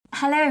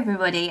Hello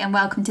everybody and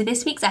welcome to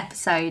this week's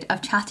episode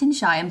of Chatting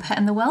Shy and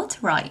Putting the World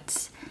to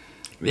Rights.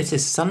 This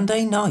is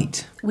Sunday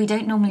night. We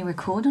don't normally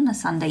record on a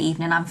Sunday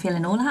evening. I'm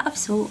feeling all out of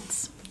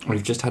sorts.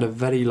 We've just had a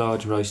very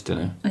large roast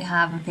dinner. We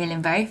have. I'm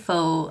feeling very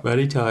full.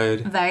 Very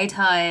tired. Very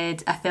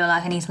tired. I feel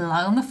like I need to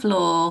lie on the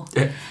floor.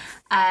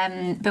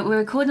 But we're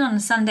recording on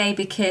a Sunday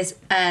because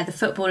the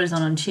football is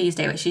on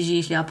Tuesday, which is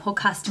usually our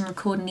podcast and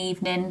recording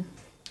evening.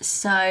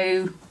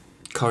 So...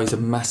 Corrie's a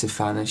massive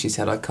fan and she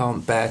said, I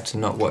can't bear to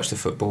not watch the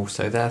football,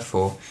 so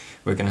therefore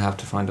we're going to have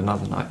to find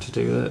another night to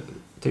do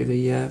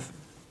the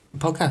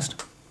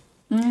podcast.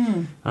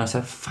 And I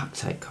said, fuck's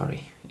sake,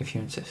 Corrie, if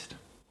you insist.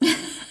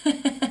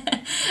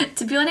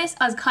 To be honest,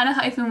 I was kind of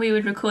hoping we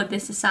would record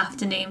this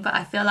afternoon, but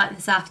I feel like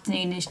this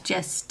afternoon is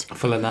just...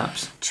 full of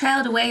naps.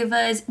 Trailed away with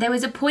us. There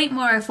was a point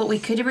where I thought we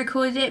could have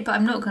recorded it, but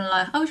I'm not going to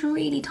lie, I was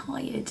really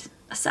tired.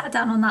 I sat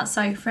down on that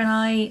sofa and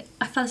I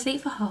fell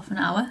asleep for half an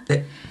hour.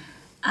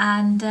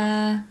 And,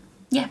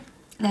 yeah,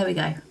 there we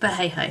go. But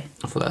hey-ho.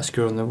 I thought that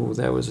screw on the wall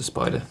there was a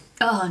spider.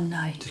 Oh,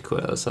 no. Just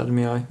caught it outside of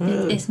my eye.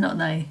 It's not,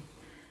 though.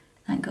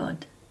 Thank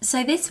God.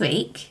 So this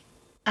week,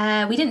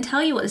 we didn't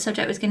tell you what the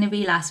subject was going to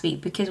be last week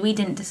because we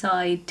didn't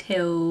decide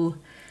till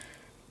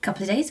a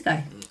couple of days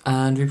ago.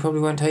 And we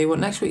probably won't tell you what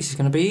next week's is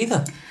going to be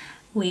either.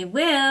 We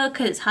will,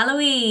 because it's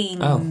Halloween.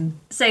 Oh.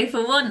 So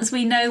for once,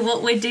 we know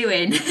what we're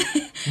doing.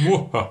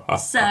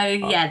 So,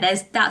 yeah,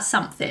 that's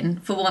something.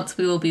 For once,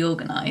 we will be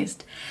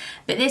organised.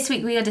 But this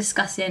week, we are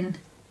discussing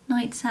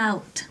nights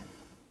out.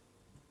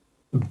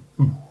 Oh,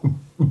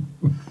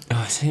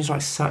 it seems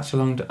like such a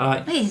long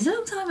time. Hey, it's a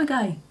long time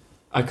ago.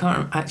 I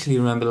can't actually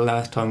remember the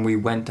last time we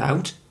went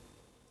out.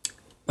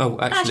 Oh,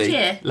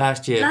 actually,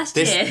 last year.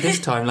 This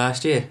time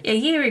last year. A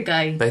year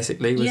ago.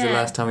 Basically, was the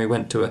last time we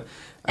went to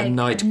a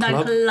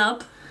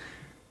nightclub.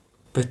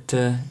 But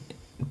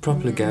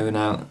properly going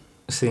out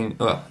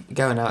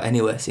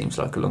anywhere seems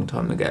like a long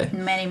time ago.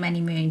 Many,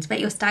 many moons.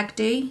 Bet your stag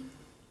do?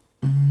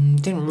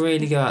 Didn't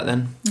really go out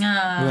then. We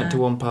went to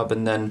one pub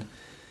and then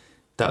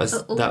that was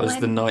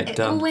the night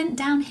done. It all went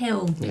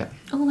downhill. Yeah.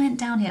 All went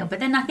downhill. But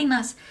then I think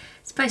that's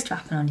supposed to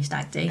happen on your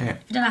stag do. Yeah.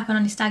 If it doesn't happen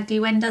on your stag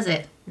do, when does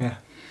it? Yeah.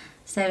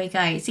 So there we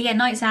go. So yeah,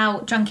 nights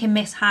out, drunken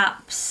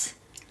mishaps.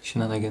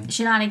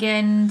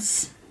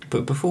 Shenanigans.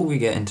 But before we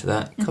get into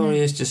that, Corrie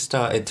has just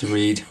started to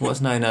read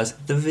what's known as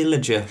The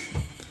Villager.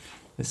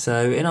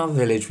 So in our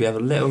village we have a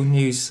little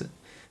news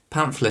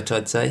pamphlet,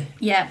 I'd say.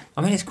 Yeah.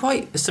 I mean, it's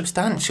quite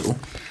substantial.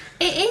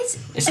 It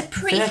is a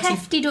pretty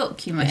hefty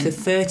document.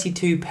 It's a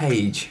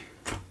 32-page.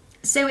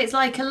 So it's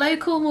like a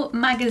local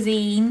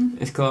magazine.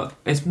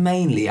 It's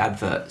mainly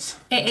adverts.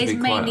 It is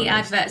mainly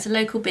adverts of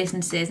local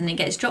businesses, and it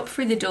gets dropped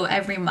through the door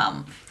every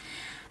month.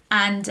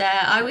 And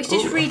I was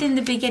just reading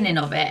the beginning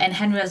of it, and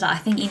Henry was like, I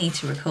think you need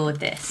to record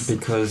this.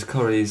 Because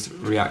Corrie's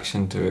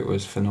reaction to it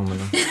was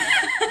phenomenal.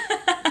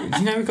 Do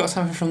you know we've got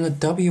something from the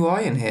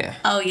WI in here?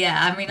 Oh,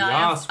 yeah. I mean, I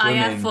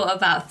have thought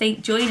about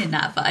joining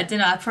that, but I don't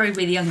know. I'd probably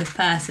be the youngest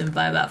person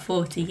by about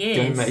 40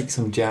 years. Go make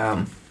some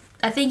jam.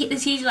 I think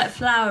it's usually like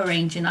flower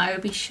arranging. I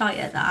would be shy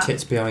at that.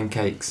 Tits behind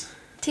cakes.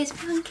 Tits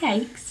behind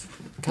cakes?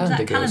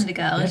 Calendar girls. Calendar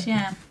girls,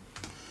 yeah.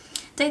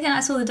 Don't think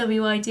that's all the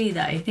WI do,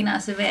 though. I think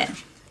that's a bit...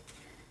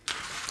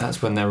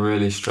 That's when they're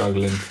really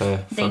struggling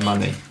for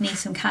money. Need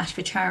some cash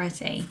for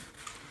charity.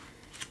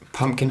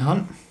 Pumpkin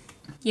hunt?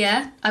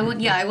 Yeah, I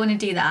want to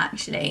do that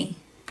actually.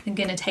 I'm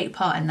going to take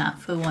part in that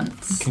for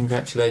once.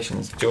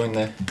 Congratulations. Join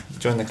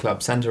the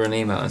club. Send her an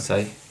email and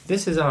say,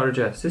 this is our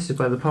address. This is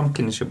where the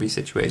pumpkins should be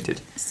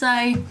situated.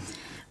 So,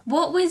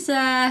 what was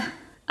I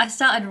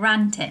started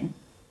ranting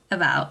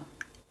about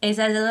is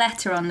there's a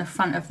letter on the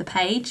front of the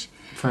page.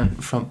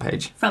 Front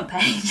page. Front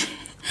page.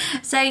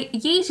 So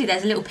usually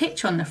there's a little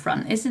picture on the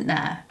front, isn't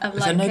there?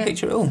 Is there no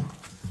picture at all?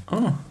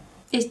 Oh.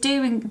 It's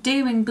doom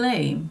and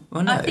gloom.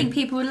 Well, no. I think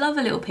people would love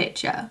a little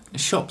picture.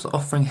 Shops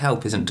offering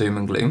help isn't doom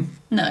and gloom.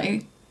 No.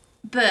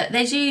 But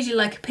there's usually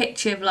like a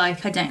picture of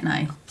like, I don't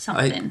know,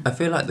 something. I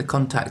feel like the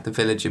contact the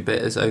villager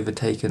bit has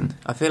overtaken.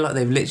 I feel like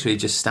they've literally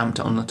just stamped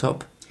it on the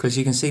top. Because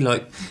you can see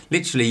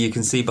you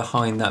can see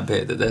behind that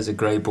bit that there's a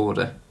grey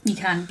border. You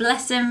can.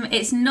 Bless them.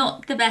 It's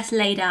not the best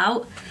laid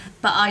out,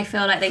 but I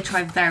feel like they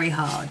try very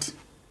hard.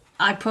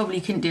 I probably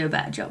couldn't do a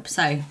better job,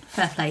 so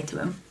fair play to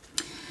them.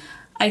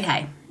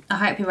 Okay, I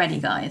hope you're ready,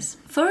 guys.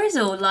 For us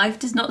all, life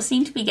does not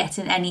seem to be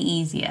getting any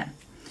easier.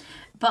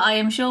 But I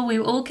am sure we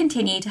will all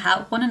continue to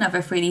help one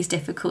another through these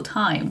difficult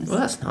times. Well,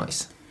 that's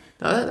nice.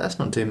 That's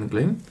not doom and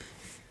gloom.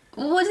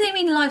 What do they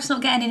mean life's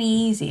not getting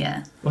any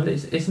easier? Well,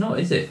 it's not,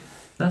 is it?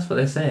 That's what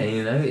they're saying,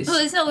 you know.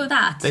 Well, it's not with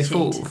that. They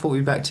thought we'd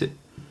be back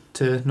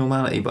to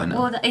normality by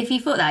now. Well, if you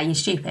thought that, you're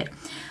stupid.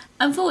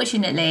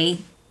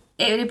 Unfortunately,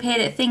 it would appear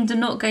that things are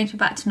not going to be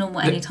back to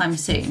normal anytime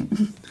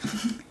soon.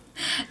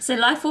 So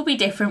life will be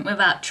different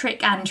without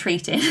trick and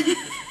treating.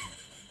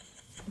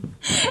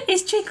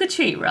 It's trick or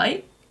treat,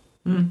 right?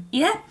 Mm.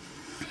 Yeah.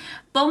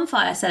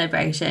 Bonfire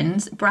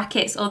celebrations,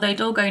 brackets, although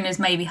dog owners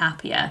may be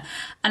happier.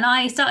 And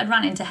I started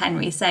ranting to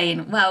Henry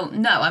saying, well,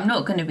 no, I'm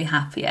not going to be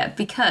happier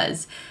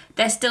because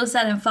they're still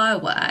selling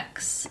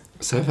fireworks.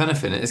 So if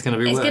anything, it's going to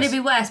be worse. It's going to be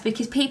worse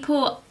because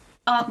people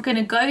aren't going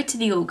to go to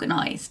the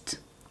organised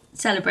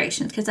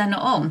celebrations because they're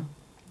not on.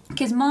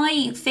 Because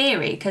my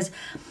theory, because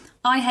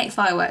I hate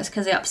fireworks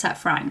because they upset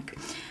Frank,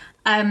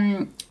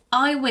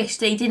 I wish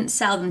they didn't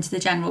sell them to the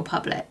general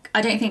public.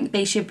 I don't think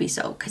they should be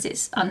sold because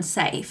it's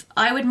unsafe.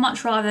 I would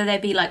much rather there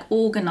be like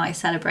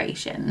organised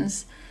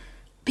celebrations.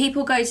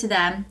 People go to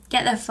them,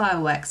 get their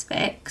fireworks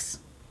fix.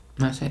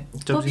 That's it.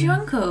 Bob's your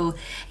uncle.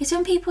 It's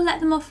when people let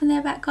them off in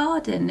their back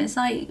garden. It's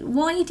like,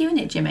 why are you doing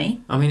it,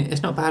 Jimmy? I mean,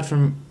 it's not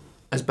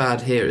as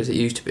bad here as it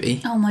used to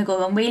be. Oh my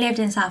God, when we lived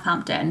in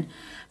Southampton,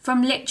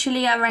 from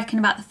literally, I reckon,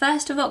 about the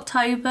 1st of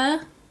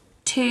October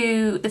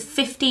to the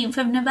 15th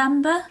of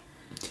November.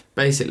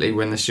 Basically,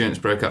 when the students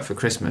broke up for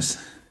Christmas.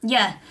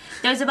 Yeah,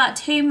 there was about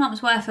 2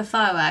 months' worth of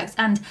fireworks,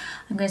 and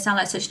I'm going to sound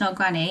like such an old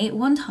granny.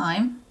 One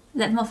time,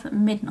 let them off at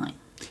midnight.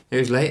 It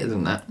was later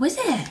than that. Was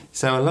it?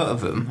 So a lot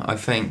of them, I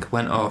think,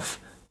 went off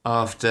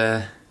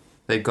after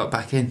they got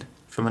back in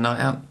from a night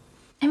out.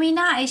 I mean,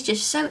 that is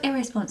just so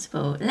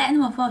irresponsible. Letting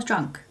them off while I was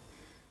drunk.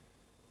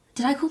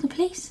 Did I call the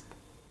police?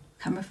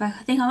 Can't remember.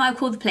 I think I might have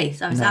called the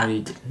police. You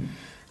didn't.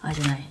 I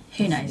don't know.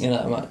 Who knows?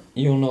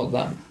 You're not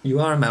that. You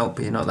are a melt,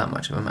 but you're not that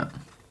much of a melt.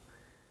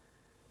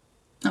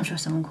 I'm sure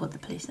someone called the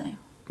police though.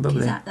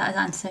 Probably. That is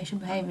antisocial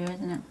behaviour,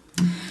 isn't it?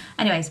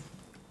 Anyways,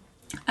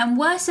 and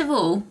worst of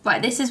all,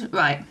 this is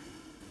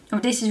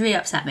really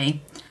upset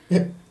me.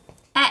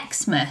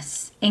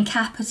 Xmas in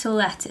capital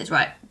letters,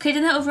 right?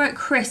 Couldn't they have wrote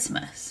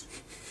Christmas?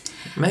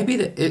 Maybe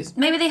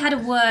they had a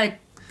word.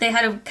 They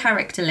had a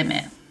character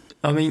limit.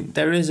 I mean,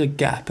 there is a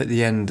gap at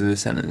the end of the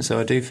sentence, so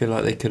I do feel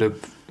like they could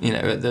have,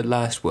 at the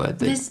last word,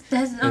 there's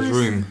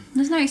room.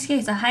 There's no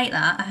excuse. I hate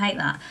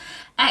that.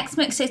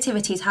 Xmas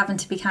activities having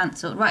to be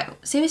cancelled. Right,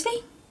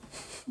 seriously?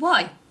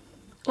 Why?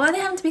 Why are they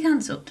having to be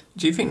cancelled?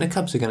 Do you think the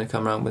Cubs are going to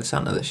come around with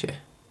Santa this year?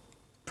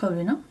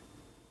 Probably not.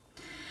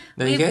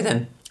 There you go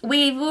then.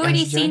 We've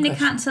already seen the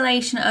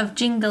cancellation of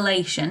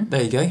Jinglation.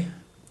 There you go.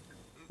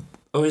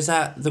 Or is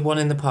that the one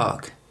in the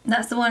park?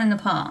 That's the one in the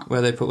park.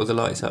 Where they put all the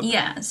lights up?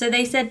 Yeah, so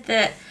they said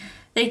that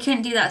they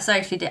couldn't do that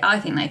socially. I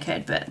think they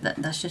could, but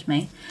that's just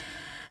me.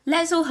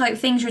 Let's all hope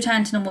things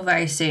return to normal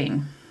very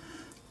soon.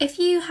 If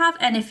you have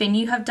anything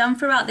you have done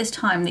throughout this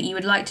time that you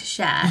would like to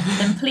share,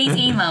 then please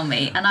email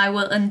me and I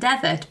will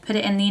endeavour to put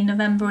it in the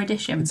November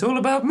edition. It's all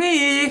about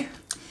me!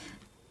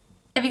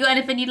 Have you got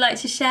anything you'd like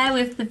to share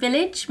with the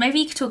village? Maybe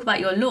you could talk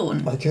about your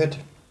lawn. I could.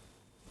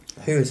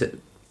 Who is it?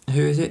 Is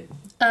there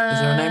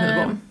a name at the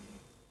bottom?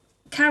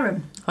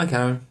 Karen. Hi,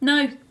 Karen.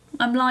 No,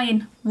 I'm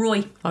lying.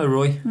 Roy. Hi,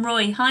 Roy.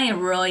 Roy. Hiya,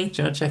 Roy.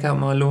 Do you want to check out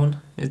my lawn?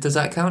 Does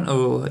that count?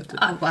 Or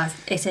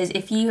it says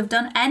if you have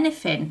done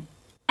anything.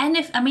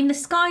 I mean, the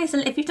sky is...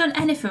 If you've done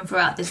anything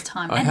throughout this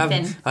time,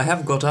 anything... I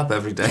have got up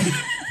every day.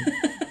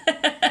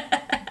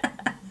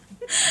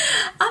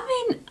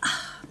 I mean,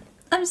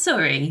 I'm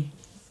sorry.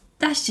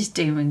 That's just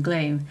doom and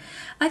gloom.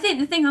 I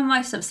think the thing I'm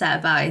most upset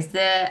about is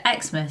the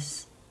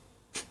Xmas.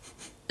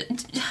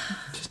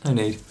 Just no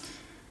need.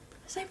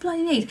 There's no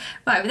bloody need.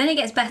 Right, but then it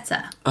gets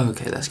better. Oh,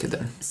 okay, that's good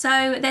then.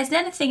 So there's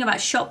then a thing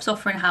about shops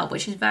offering help,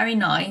 which is very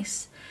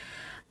nice.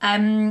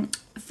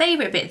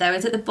 Favourite bit, though,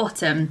 is at the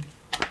bottom.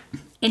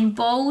 In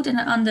bold and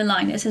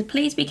underlined, it says,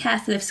 please be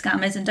careful of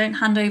scammers and don't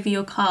hand over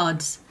your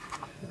cards.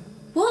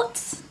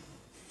 What?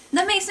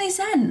 That makes no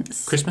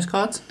sense. Christmas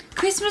cards?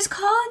 Christmas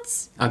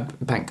cards?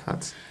 Bank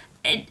cards.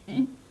 What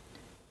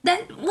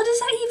does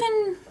that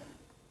even...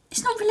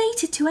 It's not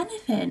related to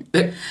anything.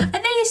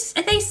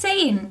 Are they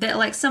saying that,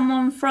 like,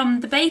 someone from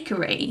the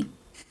bakery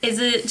is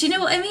a... Do you know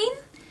what I mean?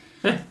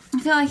 I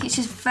feel like it's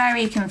just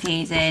very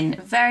confusing.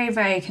 Very,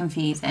 very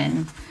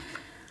confusing.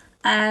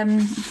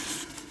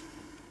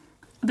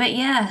 But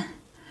yeah,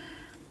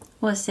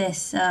 what's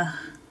this? Oh,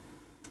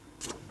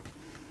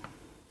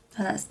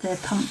 that's the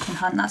pumpkin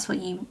hunt. That's what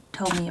you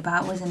told me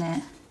about, wasn't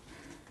it?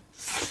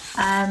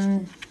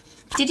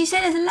 Did you say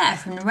there's a letter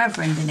from the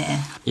Reverend in it?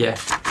 Yeah.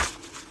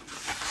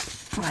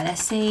 Right,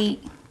 let's see.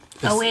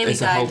 Here we it's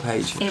go. A whole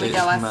page. Here we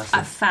go.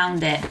 I've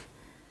found it.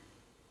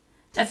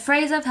 A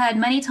phrase I've heard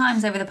many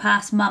times over the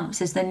past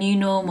months is the new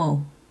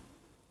normal.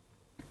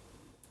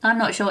 I'm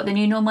not sure what the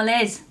new normal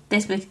is.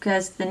 This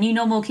because the new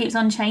normal keeps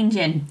on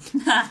changing.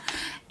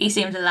 He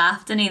seemed to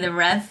laugh, didn't he, the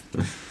Rev?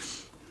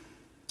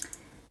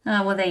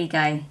 Oh, well, there you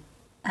go.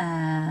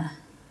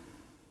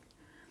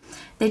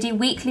 They do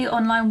weekly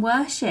online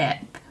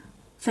worship.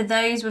 For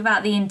those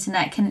without the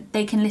internet,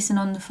 they can listen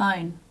on the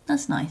phone.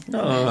 That's nice, isn't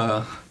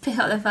it? Pick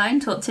up the phone,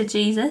 talk to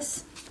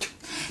Jesus.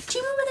 Do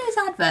you remember those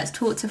adverts,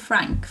 Talk to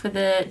Frank, for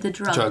the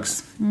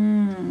drugs?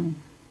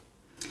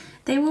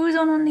 They were always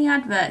on the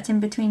advert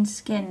in between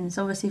Skins,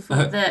 obviously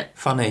thought that...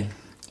 Funny.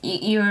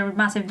 You're a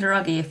massive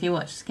druggie if you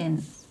watch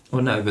Skins.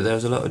 Well, no, but there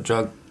was a lot of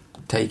drug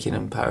taking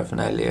and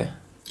paraphernalia.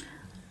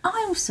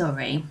 I'm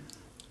sorry.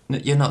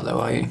 You're not, though,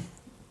 are you?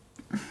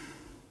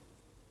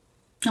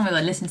 Oh my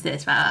God, listen to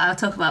this. I'll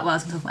talk about what I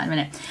was going to talk about in a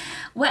minute.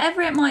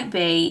 Whatever it might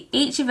be,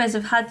 each of us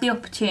have had the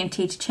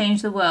opportunity to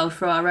change the world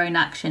through our own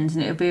actions,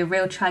 and it would be a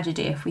real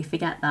tragedy if we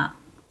forget that.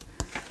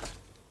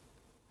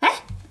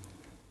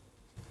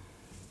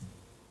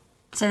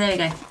 So there we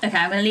go. Okay,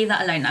 I'm going to leave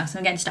that alone now because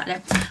I'm getting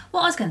distracted.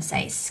 What I was going to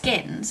say is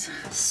Skins.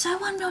 So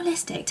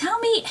unrealistic. Tell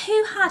me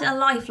who had a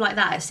life like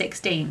that at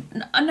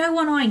 16? No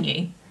one I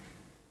knew.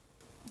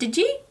 Did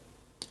you?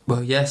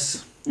 Well,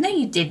 yes. No,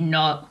 you did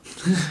not.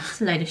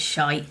 It's a load of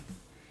shite.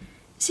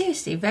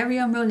 Seriously, very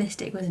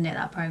unrealistic, wasn't it,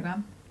 that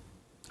programme?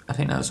 I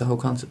think that was the whole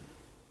concept.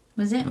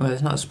 Was it? Well,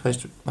 it's not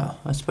supposed to... Well,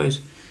 I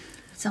suppose...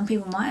 Some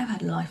people might have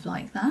had a life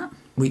like that.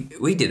 We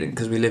didn't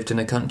because we lived in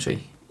a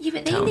country. Yeah,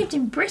 but they town. lived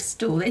in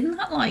Bristol. Isn't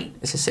that like...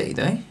 It's a city,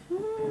 though.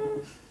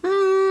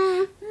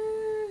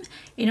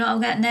 You know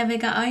what I'll never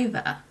get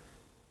over?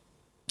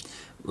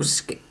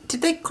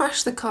 Did they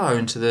crash the car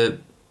into the...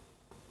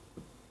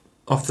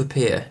 off the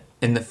pier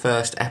in the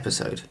first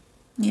episode?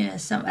 Yeah,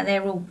 they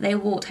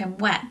walked home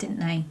wet, didn't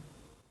they?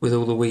 With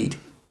all the weed?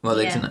 Well,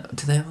 they Yeah. didn't...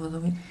 Did they have all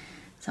the weed?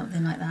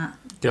 Something like that.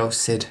 Good old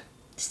Sid.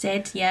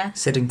 Sid, yeah.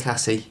 Sid and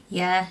Cassie.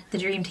 Yeah, the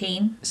dream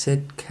team.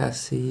 Sid,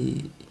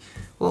 Cassie...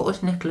 What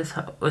was Nicholas...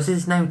 Was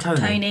his name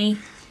Tony?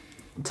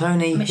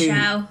 Tony,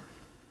 Michelle.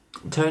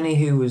 Tony,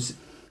 who was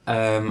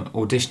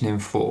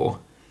auditioning for...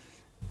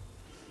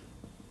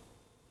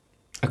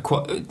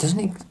 Doesn't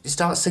he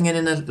start singing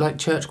in a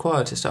church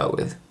choir to start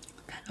with?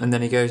 And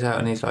then he goes out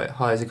and he's like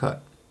high as a kite.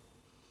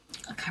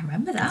 I can't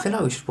remember that. I feel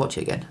like we should watch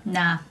it again.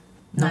 Nah.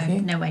 Not for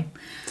you? No way.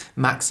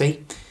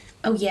 Maxie.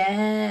 Oh,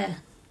 yeah.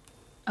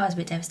 I was a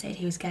bit devastated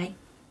he was gay.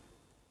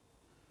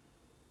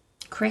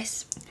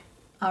 Chris.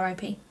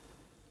 R.I.P.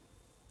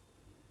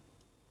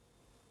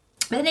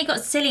 But then it got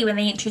silly when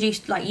they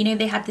introduced,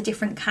 they had the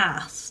different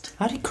cast.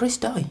 How did Chris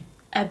die?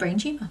 A brain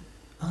tumour.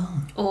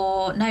 Oh.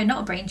 Or, no,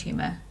 not a brain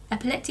tumour.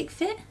 Epileptic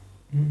fit?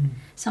 Mm.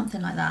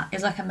 Something like that. It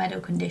was like a medical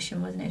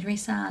condition, wasn't it? It was really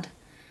sad.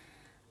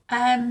 But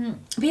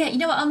yeah, you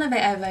know what I'll never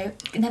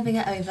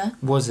get over?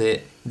 Was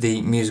it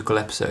the musical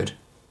episode?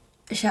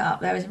 Shut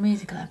up, there was a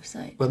musical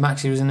episode. Where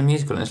Maxie was in the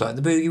musical and it's like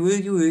the boogie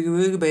woogie woogie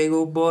woogie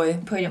bagel boy.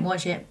 Probably didn't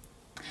watch it.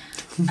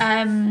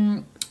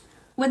 When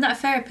that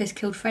therapist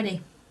killed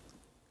Freddie.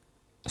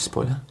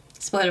 Spoiler.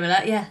 Spoiler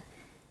alert, yeah.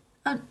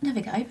 I'll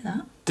never get over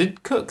that.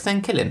 Did Cook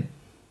then kill him?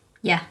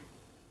 Yeah.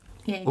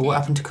 Yeah, he Or did. what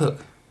happened to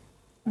Cook?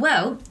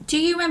 Well, do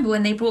you remember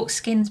when they brought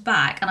Skins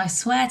back? And I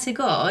swear to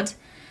God,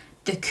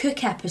 the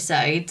Cook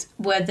episodes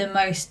were the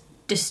most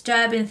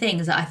disturbing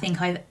things that I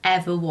think I've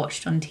ever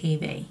watched on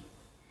TV.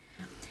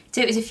 So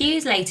it was a few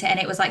years later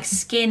and it was like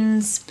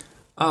Skins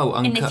Oh,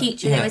 in the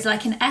future. Yeah. There was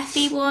like an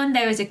Effie one,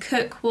 there was a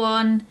Cook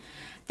one,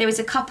 there was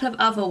a couple of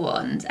other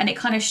ones and it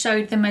kind of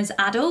showed them as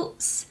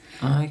adults.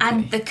 Okay.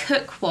 And the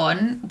Cook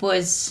one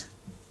was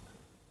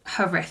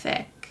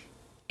horrific.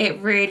 It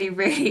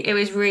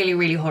was really,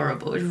 really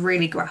horrible. It was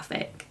really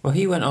graphic. Well,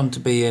 he went on to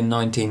be in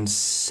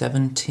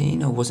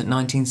 1917, or was it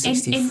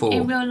 1964?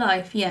 In real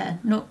life, yeah.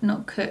 Not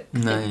Cook,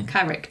 No. the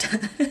character.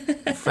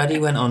 Freddie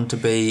went on to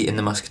be in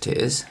the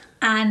Musketeers.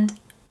 And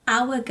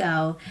our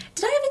girl.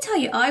 Did I ever tell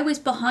you I was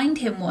behind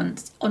him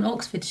once on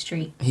Oxford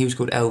Street? He was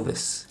called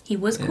Elvis. He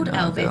was In called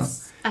Our Girl.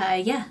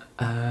 Elvis. Yeah.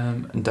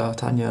 And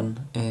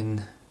D'Artagnan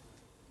in...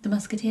 The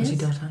Musketeers. Was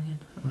he D'Artagnan?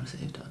 I want to say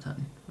he was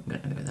D'Artagnan. I'm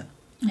going to go with that.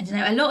 I don't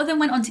know. A lot of them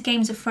went on to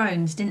Games of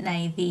Thrones, didn't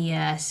they?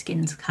 The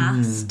Skins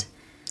cast.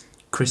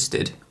 Chris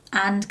did.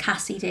 And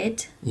Cassie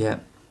did. Yeah.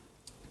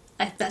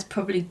 That's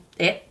probably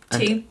it.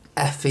 And Two.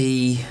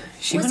 Effie...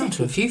 She Was went on it?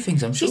 to a few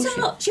things, I'm sure. She's done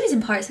a lot. She was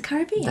in Pirates of the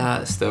Caribbean.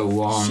 That's the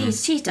one.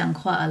 She's done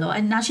quite a lot,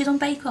 and now she's on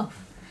Bake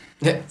Off.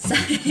 Yeah. So,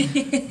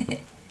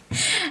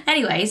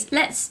 anyways,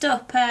 let's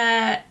stop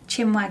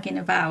chinwagging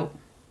about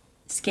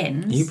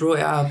Skins. You brought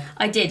it up.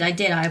 I did.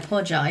 I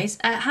apologise.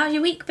 How's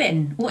your week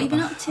been? What have you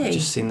been up to? I've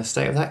just seen the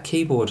state of that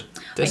keyboard.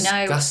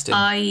 Disgusting.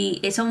 I know.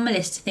 It's on my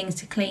list of things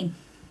to clean.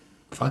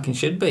 Fucking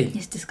should be.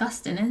 It's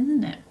disgusting,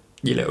 isn't it?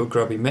 You little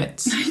grubby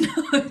mitts.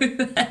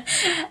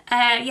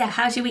 Yeah.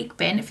 How's your week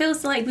been? It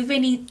feels like we've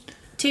only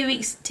 2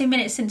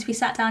 minutes since we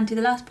sat down to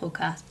the last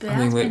podcast, but it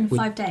has been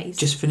 5 days.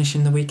 Just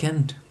finishing the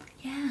weekend.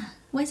 Yeah.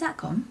 Where's that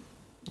gone?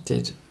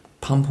 Did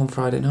Pump on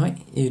Friday night.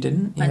 You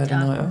didn't. You had a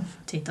night off.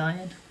 Too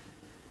tired.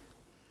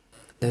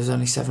 There was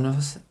only 9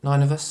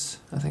 of us,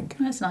 I think.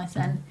 That's nice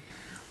then.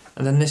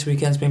 And then this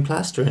weekend's been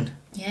plastering.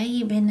 Yeah,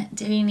 you've been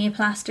doing your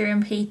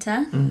plastering,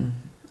 Peter. Mm.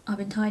 I've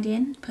been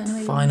tidying, putting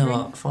away Fine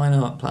laundry.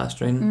 art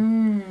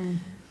plastering.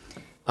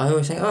 I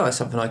always think, oh, it's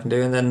something I can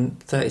do, and then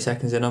 30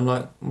 seconds in, I'm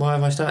like, why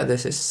have I started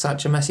this? It's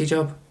such a messy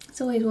job. It's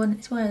always one.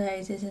 It's one of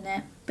those, isn't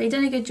it? But you've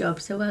done a good job,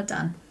 so well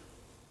done.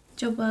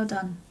 Job well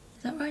done.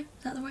 Is that right?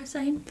 Is that the right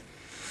saying?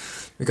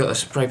 We got a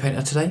spray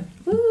painter today,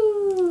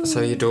 Woo!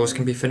 so your doors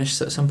can be finished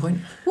at some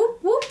point. Whoop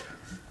whoop.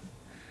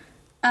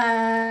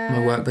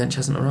 My workbench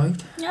hasn't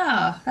arrived.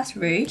 Ah, that's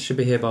rude. Should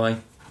be here by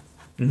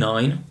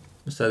 9,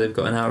 so they've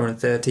got an hour and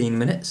 13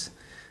 minutes.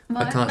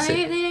 Well, I can't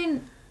see. They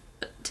don't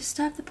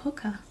disturb the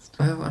podcast.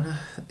 Well, I know.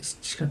 It's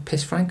just going to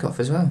piss Frank off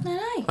as well. No.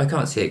 I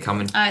can't see it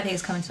coming. I think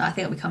it's coming tonight. I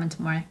think it'll be coming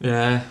tomorrow.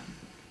 Yeah.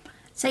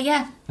 So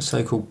yeah, A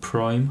so-called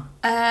prime.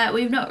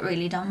 we've not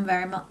really done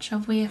very much,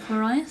 have we, if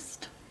we're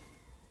honest?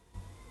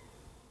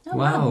 Oh,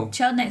 Wow.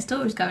 Child Next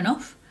Door is going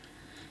off.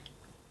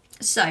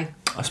 So.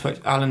 I suppose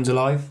Alan's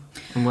alive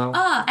and well.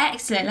 Ah,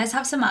 excellent. Let's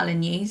have some Alan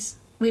news.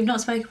 We've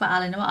not spoken about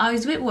Alan. I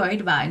was a bit worried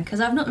about him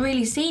because I've not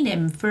really seen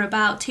him for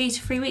about 2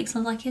 to 3 weeks. I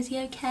was like, is he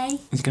okay?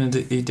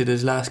 He did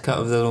his last cut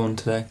of the lawn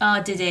today.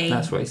 Oh, did he?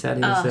 That's what he said.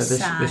 He Oh, said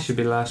sad. this should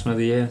be the last one of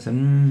the year. I said,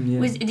 yeah.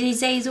 Did he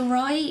say he's all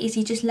right? Is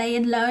he just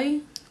laying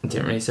low? I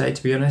didn't really say,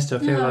 to be honest. I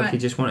feel No, like right. he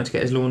just wanted to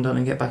get his lawn done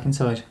and get back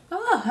inside.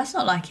 Oh, that's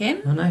not like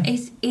him. I know.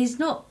 He's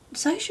not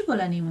sociable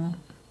anymore.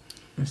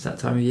 It's that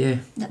time of year.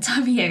 That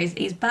time of year,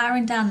 he's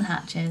battering down the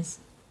hatches.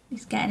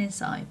 He's getting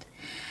inside.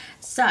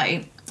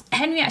 So,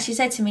 Henry actually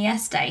said to me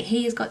yesterday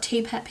he has got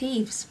 2 pet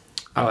peeves.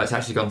 Oh, it's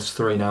actually gone to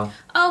 3 now.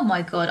 Oh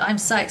my god, I'm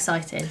so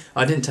excited.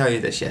 I didn't tell you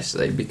this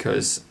yesterday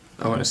because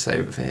I want to save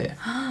it for here.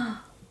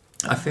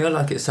 I feel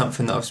like it's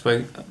something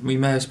that we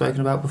may have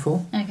spoken about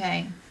before.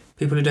 Okay.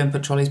 People who don't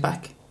put trolleys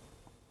back.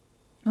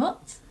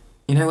 What?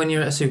 You know when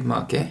you're at a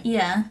supermarket?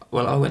 Yeah.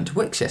 Well, I went to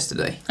Wickes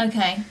yesterday.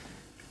 Okay.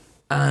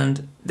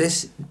 And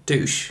this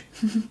douche...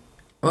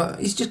 well,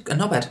 he's just a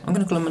knobhead. I'm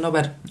going to call him a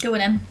knobhead. Go on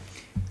then.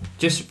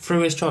 Just threw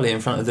his trolley in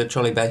front of the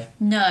trolley bay.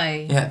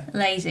 No. Yeah.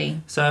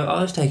 Lazy. So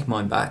I was taking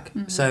mine back.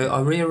 Mm-hmm. So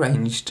I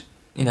rearranged,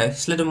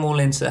 slid them all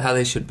into how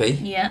they should be.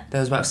 Yeah. There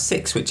was about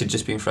 6 which had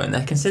just been thrown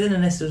there.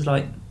 Considering this was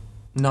like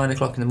 9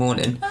 o'clock in the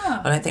morning,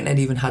 Oh. I don't think they'd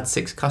even had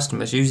 6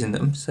 customers using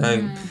them.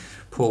 So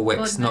poor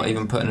Wickes God not knows.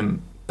 even putting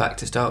them back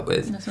to start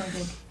with. That's all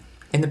good.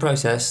 In the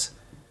process,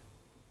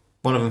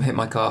 one of them hit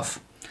my calf.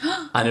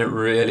 And it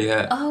really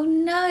hurt. Oh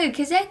no,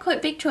 because they're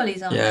quite big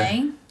trolleys, aren't Yeah.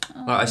 they?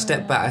 Like, I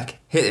stepped back,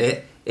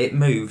 hit it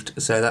moved.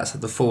 So that's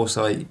the force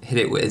I hit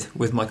it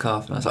with my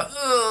calf. And I was like, ugh.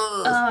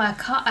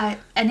 Oh,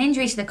 an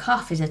injury to the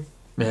calf is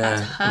that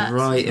hurts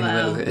right as in the well.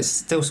 middle of it. It's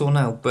still sore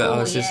now, but I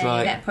was just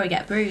like, probably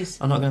get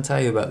bruised. I'm not going to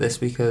tell you about this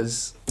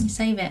because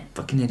Save it.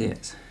 fucking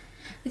idiots.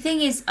 The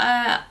thing is,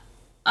 I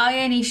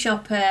only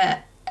shop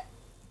at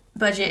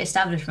budget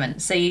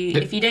establishments, so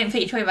if you don't put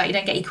your trolley back, you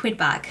don't get your quid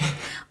back.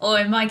 Or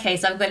in my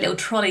case, I've got a little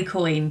trolley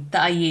coin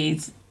that I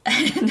use.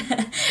 And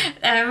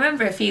I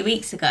remember a few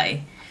weeks ago,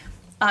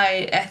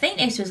 I think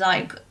this was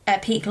like a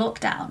peak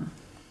lockdown.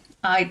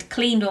 I'd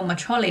cleaned all my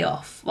trolley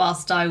off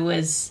whilst I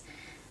was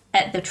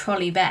at the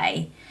trolley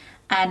bay,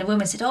 and a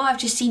woman said, "Oh, I've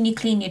just seen you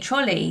clean your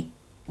trolley.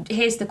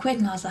 Here's the quid."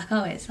 And I was like,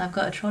 "Oh, I've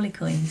got a trolley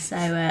coin,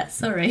 so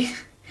sorry,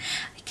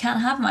 you can't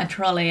have my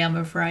trolley, I'm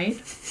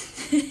afraid."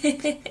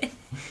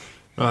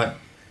 Right.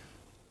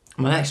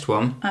 My next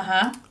one,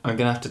 Uh-huh. I'm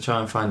going to have to try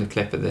and find a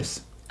clip of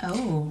this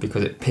Oh.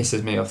 because it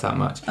pisses me off that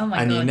much. Oh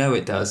my and God. you know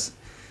it does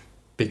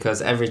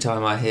because every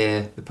time I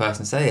hear the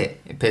person say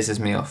it, it pisses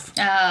me off.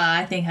 Ah,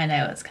 I think I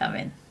know what's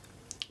coming.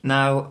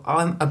 Now,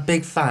 I'm a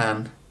big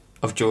fan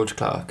of George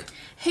Clark.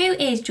 Who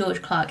is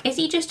George Clark? Is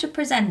he just a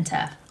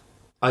presenter?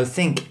 I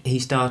think he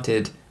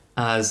started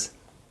as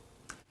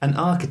an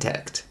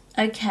architect.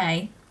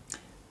 Okay.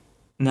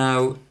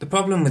 Now, the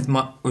problem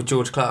with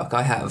George Clark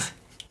I have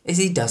is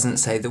he doesn't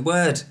say the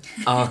word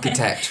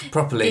architect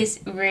properly. This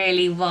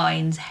really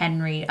winds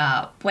Henry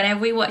up. Whenever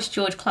we watch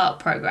George Clark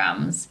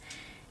programmes,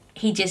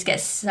 he just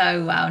gets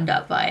so wound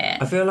up by it.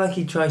 I feel like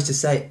he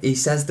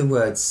says the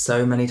word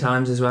so many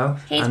times as well.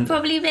 He's and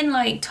probably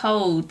been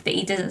told that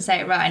he doesn't say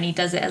it right, and he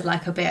does it as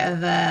a bit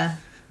of a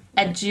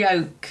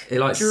joke,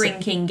 It,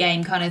 drinking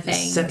game kind of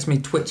thing. sets me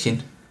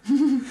twitching.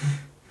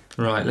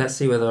 Right, let's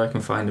see whether I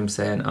can find him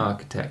saying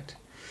architect.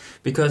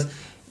 Because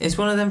it's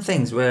one of them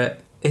things where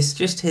it's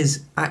just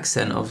his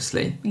accent,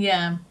 obviously.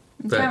 Yeah,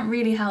 you But- can't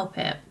really help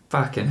it.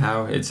 Fucking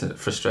hell, it's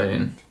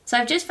frustrating. So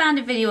I've just found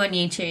a video on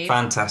YouTube.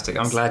 Fantastic,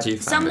 I'm glad you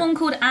found Someone it.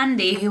 called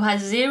Andy who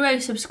has 0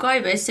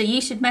 subscribers, so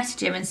you should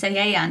message him and say,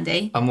 "Hey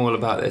Andy." I'm all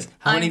about this.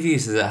 How many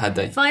views has that had,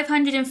 though?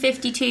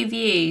 552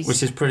 views.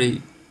 Which is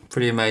pretty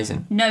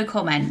amazing. No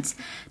comments.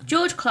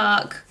 George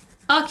Clark,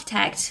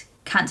 architect,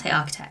 can't say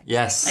architect.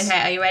 Yes.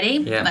 Okay, are you ready?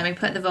 Yeah. Let me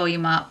put the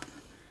volume up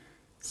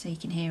so you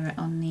can hear it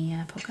on the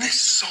podcast. There's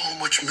so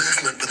much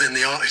movement within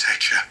the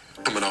architecture.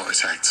 I'm an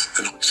architect.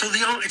 So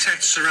the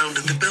architects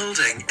surrounded the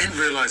building. Didn't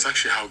realise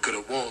actually how good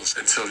it was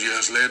until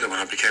years later when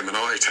I became an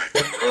architect.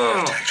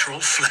 Architectural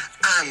flip.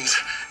 And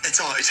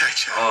it's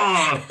architecture.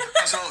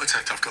 As an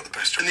architect, I've got the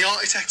best. And the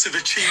architects have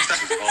achieved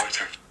that as an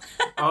architect.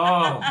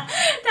 Oh.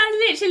 That's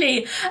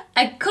literally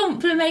a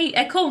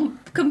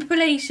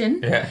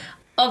compilation Yeah.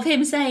 of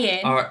him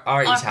saying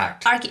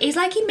Architect. It's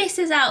like he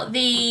misses out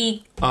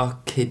the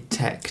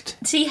Architect.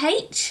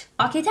 CH.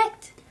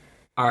 Architect.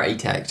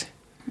 Architect.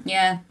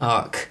 Yeah.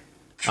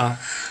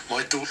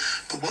 My daughter.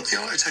 But what the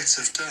architects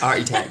have done.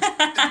 Architect.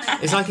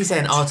 It's like he's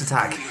saying art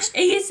attack.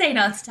 He is saying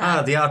art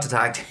attack. The art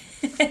attack.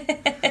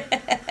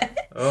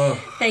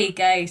 There you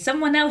go.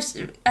 Someone else.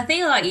 I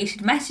feel like you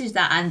should message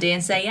that Andy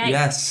and say, "Hey,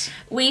 Yes.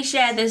 we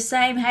share the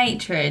same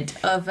hatred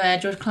of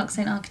George Clark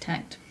saying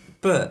architect."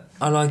 But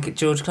I like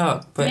George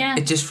Clark, but Yeah.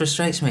 it just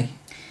frustrates me.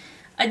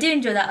 I do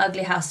enjoy that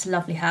ugly house to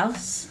lovely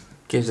house.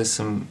 Gives us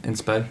some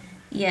inspo.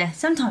 Yeah,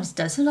 sometimes it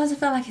does. Sometimes I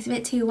feel like it's a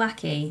bit too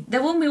wacky.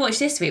 The one we watched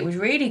this week was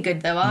really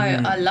good though.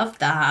 I loved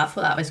that. I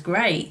thought that was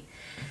great.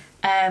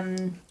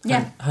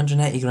 Yeah,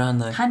 180 grand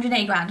though.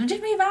 180 grand. And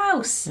just move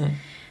house. Yeah.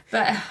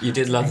 But You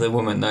did love the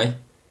woman though.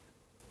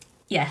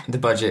 yeah, The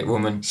budget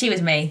woman. she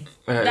was me.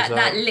 Where it was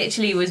That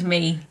literally was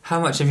me. How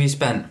much have you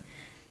spent?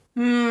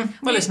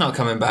 Well, it's not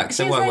coming back,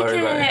 so She was why worry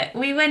about it?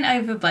 we went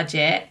over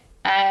budget.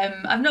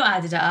 I've not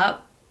added it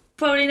up.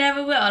 Probably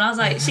never will. And I was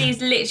like,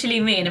 she's literally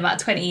me in about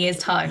 20 years'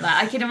 time.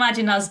 Like, I can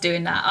imagine us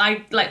doing that.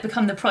 I like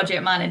become the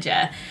project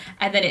manager,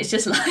 and then it's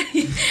just like,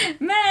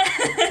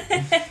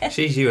 meh.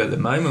 She's you at the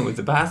moment with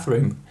the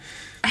bathroom.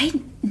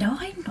 No,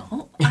 I'm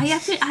not. I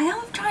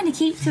am trying to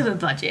keep to a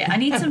budget. I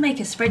need to make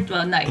a spread.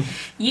 Well, no,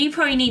 you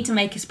probably need to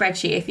make a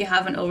spreadsheet if you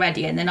haven't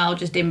already, and then I'll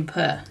just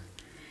input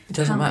It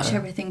doesn't how much matter.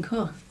 everything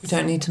costs. You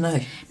don't need to know.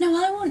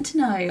 No, I want to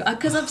know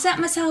because I've set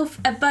myself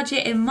a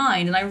budget in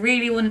mind, and I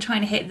really want to try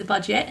and hit the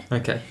budget.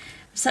 Okay.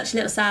 I'm such a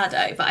little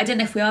sourdough, but I don't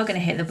know if we are going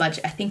to hit the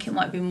budget. I think it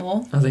might be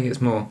more. I think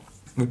it's more.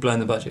 We've blown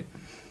the budget.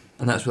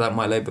 And that's without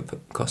my labour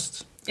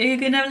costs. Are you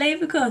going to have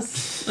labour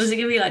costs? Or is it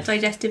going to be like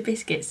digestive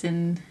biscuits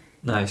and...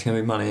 No, it's going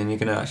to be money and you're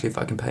going to actually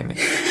fucking pay me.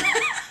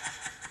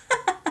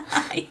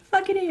 Are you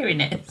fucking hearing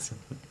it?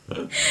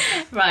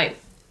 Right.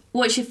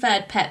 What's your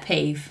third pet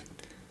peeve?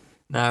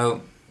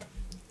 Now,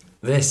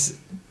 this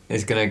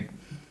is going to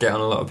get on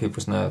a lot of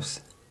people's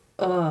nerves.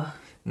 Oh.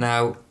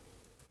 Now,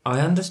 I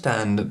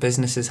understand that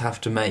businesses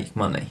have to make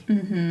money.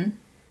 Mm-hmm.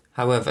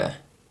 However,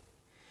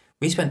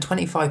 we spent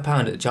 £25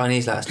 at the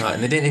Chinese last night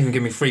and they didn't even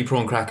give me free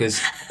prawn crackers.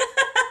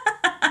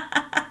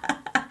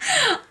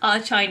 Our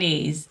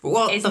Chinese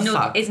What the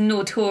fuck? is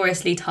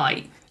notoriously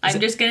tight. I'm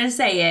just going to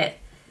say it.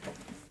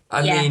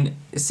 I mean,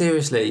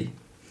 seriously,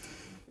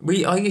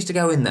 I used to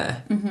go in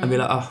there and be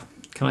like, oh,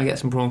 can I get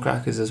some prawn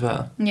crackers as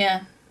well?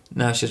 Yeah.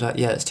 Now she's like,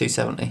 yeah, it's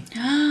 $2.70.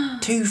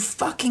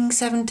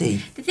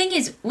 $2.70. The thing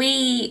is,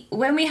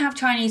 when we have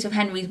Chinese with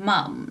Henry's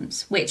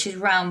mum's, which is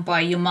round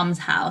by your mum's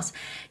house,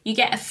 you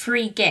get a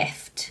free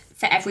gift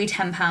for every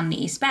 £10 that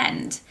you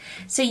spend.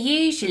 So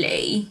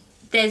usually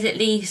there's at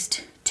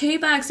least 2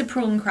 bags of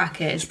prawn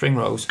crackers Spring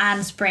rolls.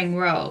 and spring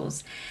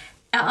rolls.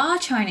 At our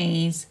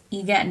Chinese,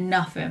 you get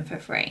nothing for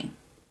free.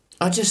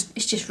 It's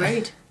just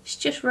rude. It's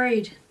just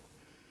rude.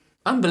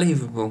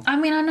 Unbelievable. I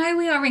mean, I know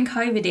we are in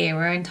COVID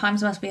era and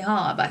times must be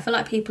hard, but I feel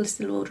like people are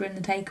still ordering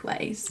the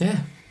takeaways.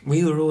 Yeah.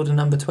 We were order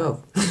number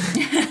 12.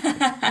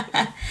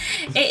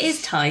 It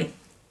is tight.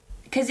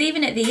 Because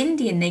even at the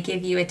Indian, they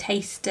give you a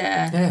taster.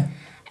 Yeah.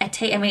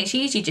 I mean, it's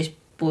usually just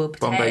boiled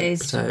Bombay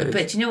potatoes. potatoes.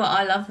 But do you know what?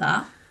 I love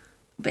that.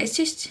 But it's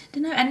just, I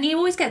don't know. And you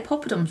always get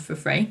poppadoms for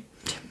free.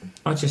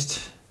 I'm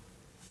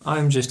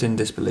just in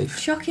disbelief.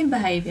 Shocking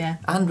behaviour.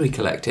 And we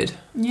collected.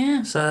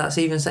 Yeah. So that's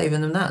even saving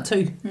them that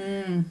too.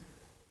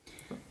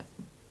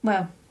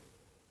 Well,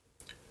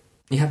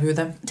 You happy with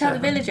them? Tell the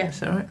villager. Is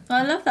that all right?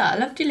 I love that. I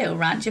loved your little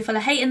rant. You're full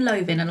of hate and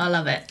loathing, and I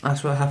love it.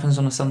 That's what happens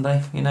on a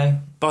Sunday, you know.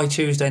 By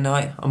Tuesday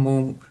night, I'm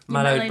all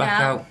mellowed mellowed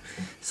back out. out.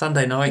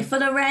 Sunday You're night.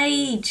 full of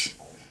rage.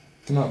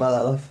 Not about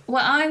that, love.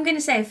 Well, I'm going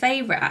to say a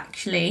favourite,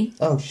 actually.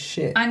 Oh,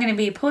 shit. I'm going to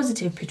be a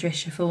positive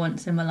Patricia for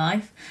once in my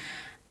life.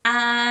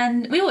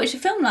 And we watched a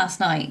film last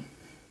night.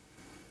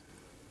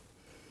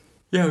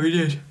 Yeah, we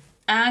did.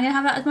 And I'm going to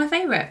have that as my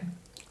favourite.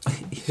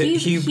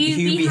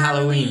 Hubie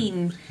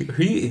Halloween.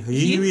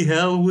 Hubie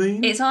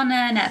Halloween. It's on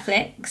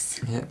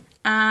Netflix. Yeah.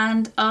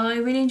 And I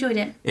really enjoyed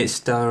it. It's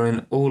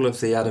starring all of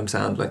the Adam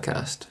Sandler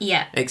cast.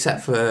 Yeah.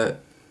 Except for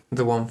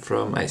the one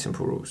from 8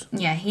 Simple Rules.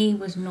 Yeah, he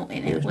was not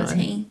in it, was not in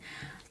he?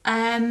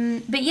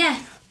 But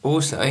yeah.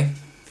 Also,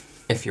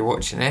 if you're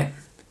watching it,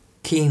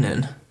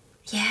 Keenan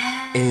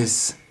Yeah.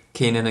 is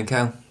Keenan and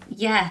Kel.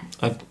 Yeah.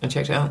 I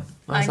checked it out.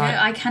 I know.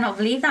 I cannot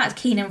believe that. It's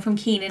Keenan from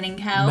Keenan and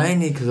Kel.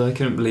 Mainly because I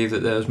couldn't believe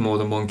that there was more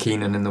than one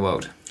Keenan in the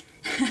world.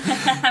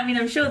 I mean,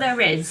 I'm sure there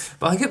is.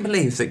 But I couldn't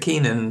believe that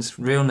Keenan's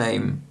real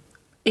name...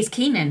 It's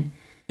Keenan.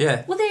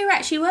 Yeah. Well, they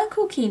actually were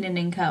called Keenan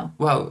and Kel.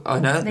 Well, I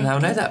know now. I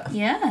know that.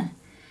 Yeah.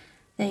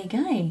 There you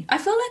go. I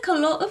feel like a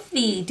lot of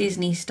the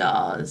Disney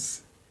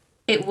stars,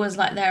 it was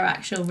like their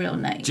actual real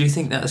name. Do you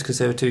think that's because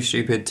they were too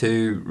stupid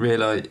to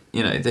realise,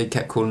 you know, they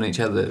kept calling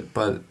each other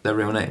by their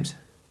real names?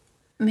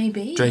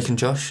 Maybe. Drake and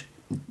Josh?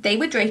 They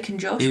were Drake and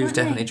Josh, He was weren't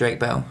definitely they? Drake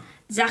Bell.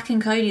 Zach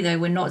and Cody, though,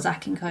 were not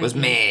Zach and Cody. Was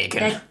Megan.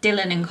 They're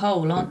Dylan and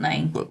Cole, aren't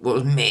they? What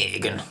was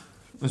Megan?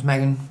 Was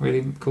Megan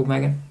really called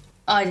Megan?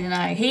 I don't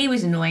know. He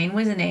was annoying,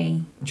 wasn't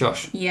he?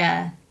 Josh.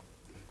 Yeah.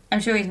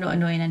 I'm sure he's not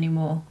annoying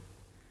anymore.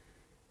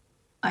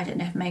 I don't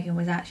know if Megan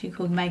was actually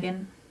called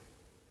Megan.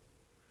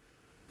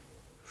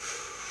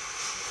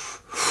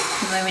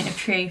 The moment of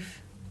truth.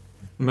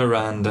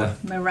 Miranda.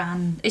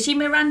 Is she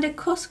Miranda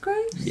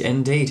Cosgrove? Yeah,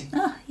 indeed.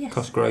 Oh, yes.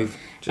 Cosgrove.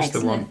 Just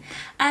Excellent.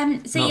 the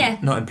one. So not, yeah,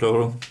 Not in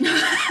plural.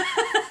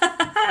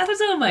 I was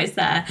almost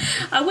there.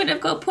 I wouldn't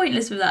have got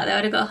pointless with that though.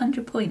 I'd have got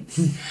 100 points.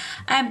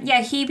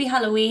 Yeah, Hubie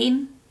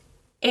Halloween.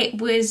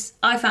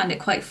 I found it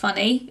quite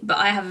funny, but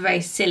I have a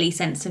very silly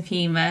sense of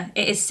humour.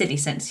 It is silly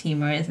sense of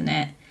humour, isn't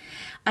it?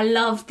 I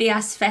loved the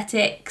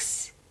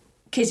aesthetics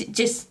because it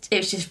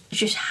was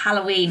just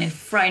Halloween and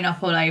thrown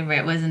up all over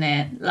it, wasn't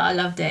it? I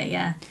loved it,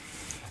 yeah.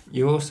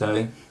 You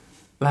also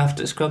laughed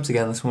at Scrubs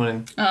again this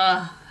morning.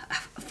 Oh, I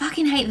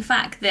fucking hate the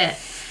fact that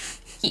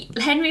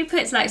Henry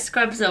puts like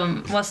Scrubs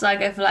on whilst I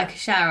go for like a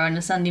shower on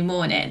a Sunday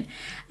morning,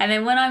 and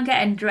then when I'm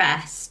getting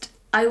dressed,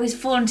 I always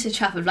fall into the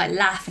trap of like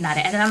laughing at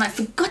it, and then I'm like,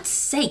 for God's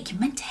sake, you're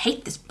meant to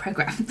hate this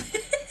programme.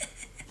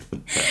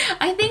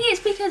 I think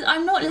it's because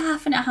I'm not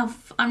laughing at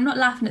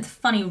the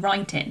funny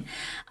writing.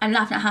 I'm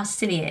laughing at how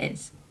silly it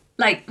is.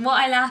 Like, what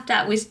I laughed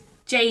at was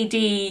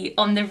JD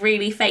on the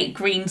really fake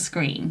green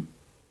screen.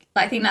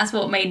 Like, I think that's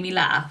what made me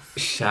laugh.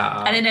 Shut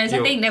up. And then I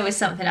think there was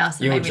something else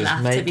that made me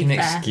laugh, You're to be just making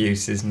fair.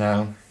 excuses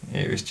now.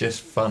 It was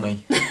just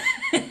funny.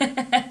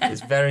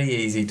 It's very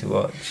easy to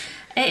watch.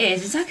 It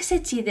is. It's like I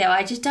said to you, though,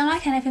 I just don't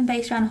like anything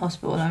based around a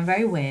hospital. I'm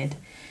very weird.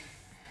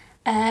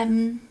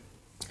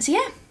 So,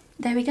 yeah,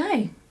 there we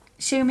go.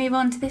 Shall we move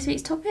on to this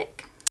week's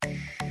topic?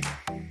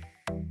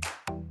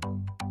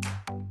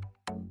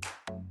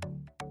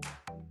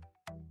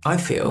 I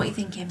feel What are you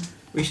thinking?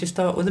 we should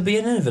start with the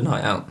beginning of a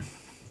night out,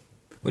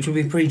 which will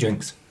be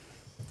pre-drinks.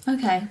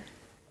 Okay.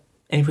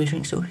 Any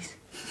pre-drink stories?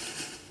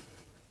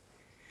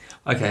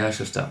 Okay, I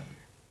shall start.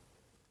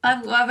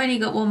 I've only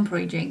got one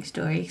pre-drink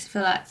story because I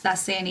feel like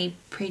that's the only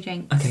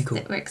pre-drink Okay, cool.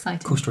 that we're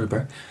excited. Cool story,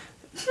 bro.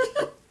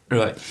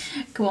 Right.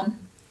 Go on.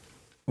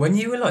 When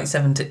you were like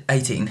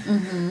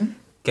 18,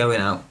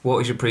 going out, what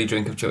was your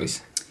pre-drink of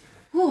choice?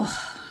 Ooh.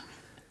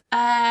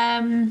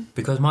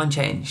 Because mine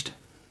changed.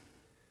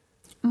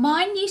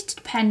 Mine used to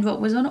depend what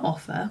was on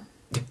offer.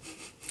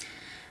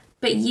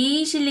 But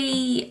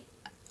usually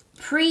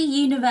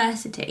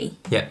pre-university,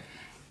 Yeah.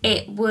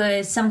 it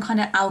was some kind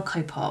of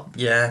alcopop.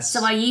 Yes.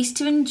 So I used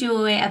to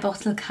enjoy a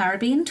bottle of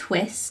Caribbean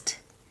Twist.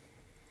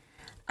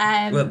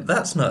 Well,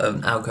 that's not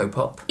an Alco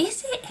Pop.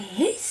 Is it?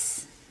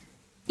 Is?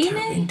 You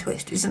Caribbean know,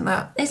 Twist, isn't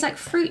that? it's like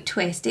fruit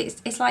twist.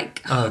 It's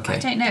like, Oh, okay. I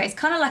don't know. It's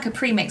kind of like a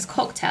pre-mixed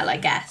cocktail, I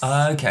guess.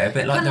 Okay, a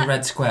bit like Kinda the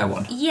red square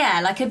one. Yeah,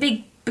 like a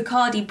big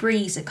Bacardi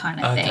Breezer kind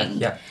of Okay, thing.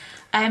 yeah.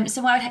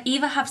 So I would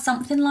either have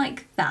something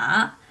like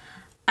that.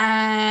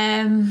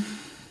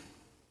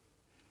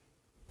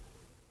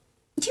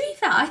 To be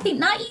fair, I think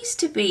that used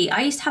to be.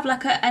 I used to have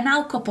like an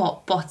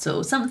Alcopop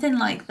bottle, something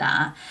like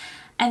that.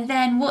 And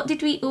then what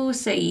did we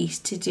also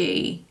used to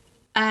do?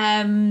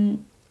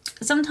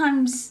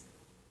 Sometimes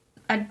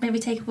I'd maybe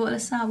take a bottle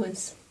of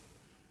sours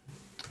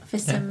for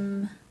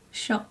some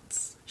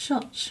shots.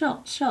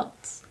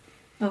 Shots.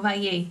 What about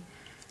you?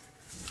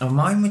 Oh,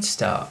 mine would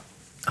start.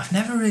 I've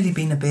never really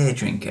been a beer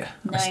drinker.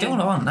 No. I still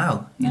aren't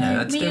now. You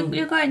know, I'd still,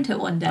 you'll go into it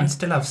one day. I'd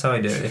still have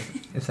cider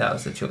if that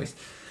was the choice.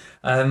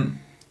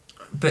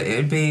 But it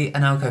would be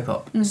an Alco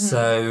Pop. Mm-hmm.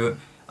 So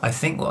I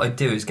think what I'd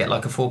do is get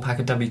like a 4-pack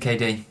of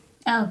WKD.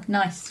 Oh,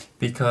 nice.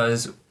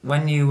 Because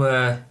when you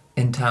were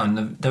in town,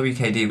 the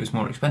WKD was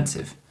more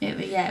expensive.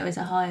 It was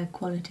a higher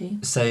quality.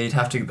 So you'd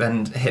have to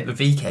then hit the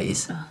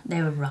VKs. Oh,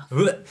 they were rough.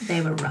 But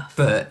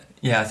But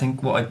yeah, I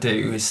think what I'd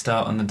do is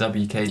start on the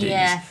WKDs.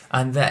 Yeah.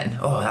 And then,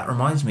 that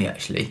reminds me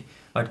actually,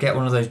 I'd get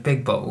one of those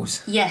big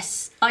bowls,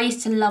 Yes, I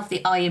used to love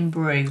the Iron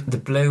Brew. the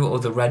blue or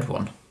the red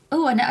one.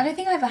 Oh, I don't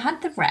think I ever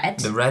had the red.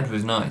 The red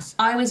was nice.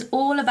 I was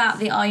all about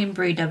the Iron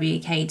Brew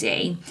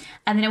WKD,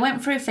 and then I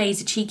went through a phase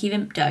of Cheeky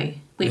Vimpdo,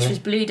 which Yeah. was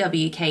blue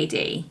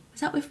WKD.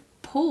 Was that with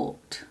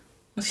port?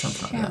 Or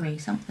Something like that. sherry,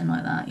 something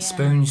like that, yeah.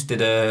 Spoons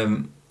did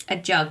A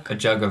jug. a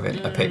jug of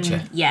it, a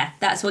pitcher. Yeah,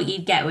 that's what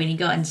you'd get when you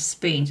got into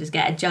Spoons, just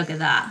get a jug of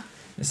that.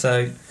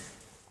 So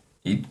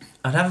I'd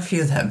have a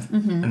few of them,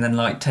 and then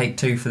like take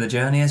 2 for the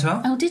journey as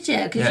well. Oh, did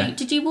you?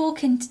 Did you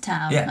walk into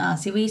town? Yeah.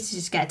 See, we used to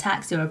just get a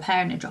taxi or a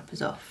parent to drop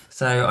us off.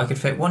 So I could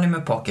fit one in my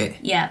pocket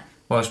Yeah,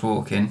 whilst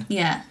walking.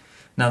 yeah.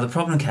 Now the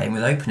problem came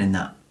with opening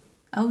that.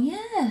 Oh,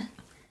 yeah.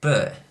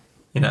 But,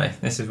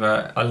 this is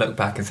where I look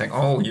back and think,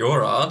 oh,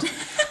 you're hard.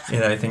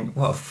 I think,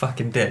 what a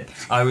fucking dick.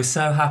 I was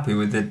so happy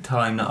with the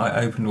time that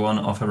I opened one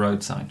off a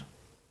road sign.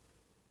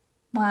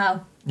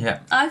 Wow. Yeah.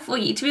 I thought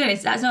to be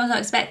honest, that's not what I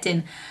was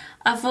expecting.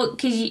 I thought,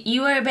 because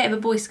you were a bit of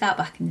a Boy Scout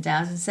back in the day, I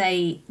was going to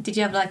say, did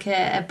you have like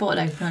a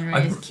bottle opener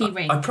on your key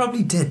ring? I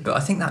probably did, but I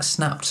think that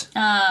snapped.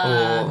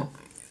 Ah. Or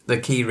the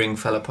key ring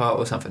fell apart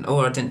or something.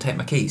 Or I didn't take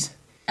my keys.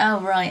 Oh,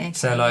 right. Okay,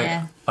 So,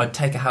 yeah. I'd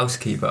take a house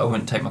key, but I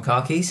wouldn't take my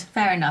car keys.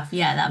 Fair enough.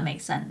 Yeah, that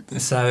makes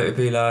sense. So it'd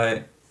be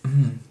like,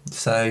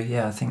 So,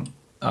 yeah, I think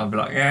I'd be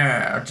like,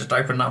 yeah, I just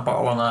opened that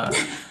bottle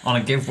on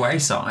a giveaway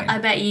sign. I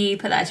bet you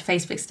put that as your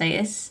Facebook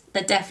status.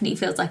 That definitely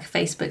feels like a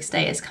Facebook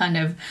status kind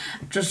of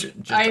just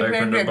I opened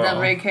remember a the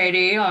bottle.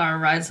 WKD or a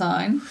red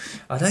sign.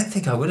 I don't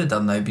think I would have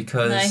done, though,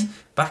 because No.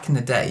 back in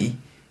the day,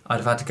 I'd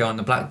have had to go on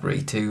the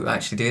BlackBerry to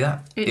actually do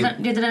that. You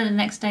It did it the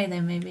next day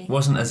then, maybe?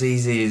 wasn't as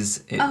easy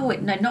as it... Oh,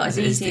 no, not as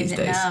it is easy as these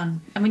it days. now.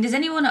 I mean, does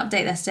anyone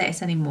update their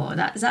status anymore?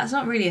 That's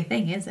not really a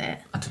thing, is it?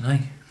 I don't know.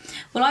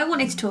 Well, I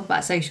wanted to talk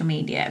about social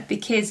media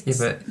because... Yeah,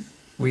 but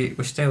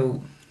we're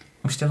still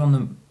on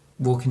the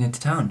walking into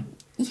town.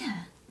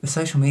 Yeah, The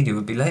social media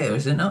would be later,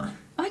 is it not?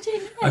 I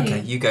don't know. Okay,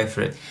 you go for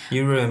it.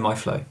 You ruin my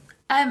flow.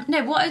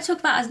 No, what I talk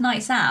about as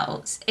nights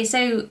out is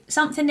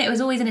something that was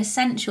always an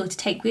essential to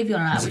take with you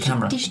on a night, It's a which is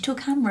camera. a digital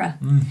camera.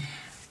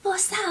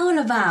 What's that all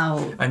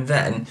about? And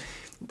then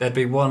there'd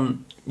be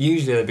one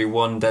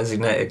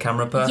designated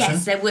camera person.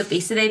 Yes, there would be.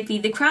 So there'd be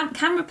the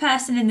camera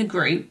person in the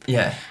group,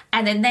 Yeah,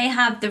 and then they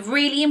have the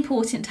really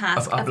important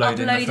task Of of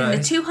uploading the uploading the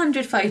photos.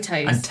 200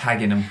 photos and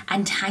tagging them.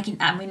 and tagging.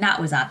 I mean,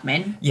 that was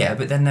admin. Yeah,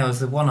 but then there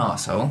was the one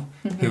arsehole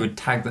who would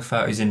tag the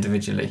photos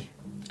individually.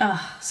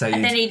 Oh, So and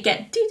you'd- then he'd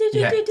get...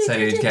 So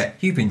you'd get,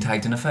 you've been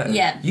tagged in a photo.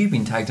 Yeah. You've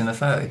been tagged in a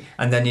photo.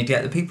 And then you'd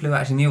get the people who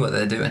actually knew what they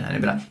were doing, and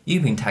it'd be like,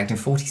 you've been tagged in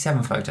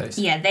 47 photos.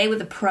 Yeah, they were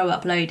the pro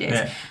uploaders.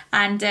 Yeah.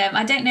 And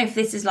I don't know if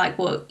this is like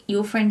what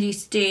your friend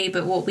used to do,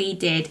 but what we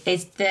did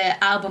is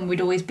the album would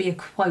always be a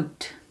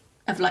quote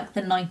of like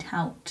the night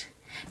out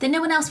that no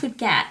one else would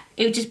get.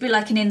 It would just be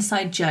like an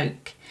inside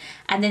joke.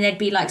 And then there'd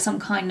be like some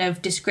kind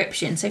of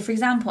description. So for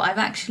example, I've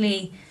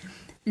actually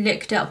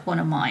looked up one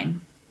of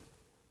mine.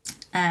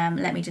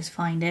 Let me just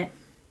find it.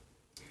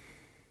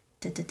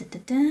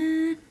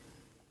 Here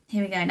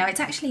we go. Now it's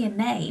actually a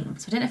name,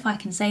 so I don't know if I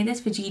can say this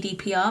for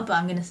GDPR, but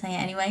I'm going to say it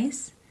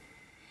anyways.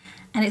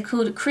 And it's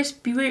called Chris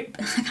Brewer.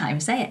 I can't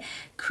even say it.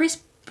 Chris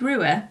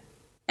Brewer.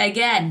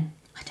 Again,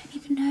 I don't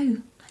even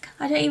know.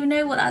 I don't even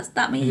know what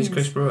that means. Who's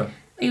Chris Brewer?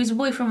 He was a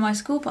boy from my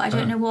school, but I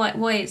don't know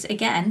why it's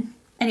again.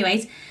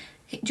 Anyways,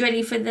 do you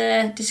ready for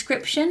the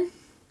description?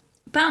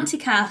 Bouncy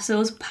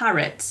castles,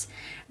 parrots,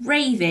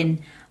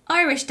 raving,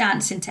 Irish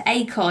dancing to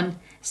Akon,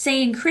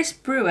 saying Chris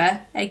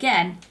Brewer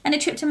again, and a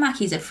trip to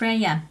Mackey's at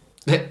 3 a.m.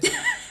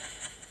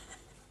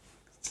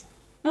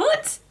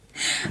 What?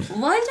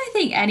 Why did I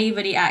think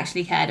anybody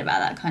actually cared about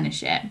that kind of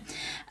shit?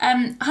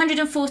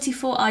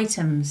 144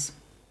 items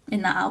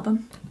in that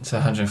album. So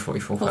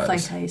 144 Or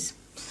photos. photos.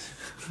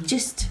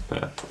 Just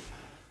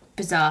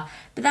bizarre.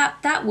 But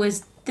that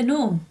was the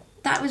norm.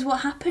 That was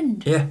what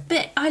happened. Yeah.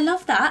 But I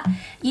love that.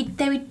 You'd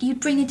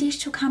bring a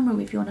digital camera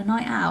with you on a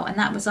night out, and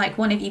that was like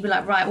one of you be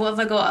like, right, what have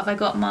I got? Have I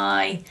got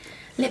my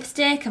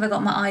lipstick? Have I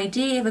got my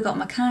ID? Have I got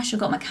my cash? I've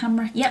got my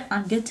camera. Yep,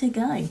 I'm good to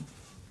go.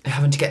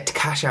 Having to get to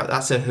cash out,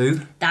 that's a who.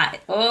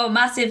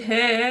 Massive who.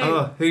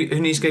 Oh, who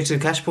needs to go to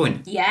the cash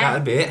point? Yeah.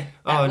 That'd be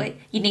it.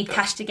 You need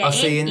cash to get I'll in.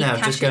 see you need now,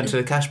 cash just going to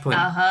the cash point.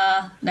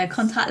 No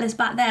contactless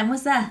back then,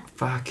 was there?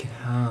 Fucking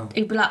hell.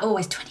 It'd be like,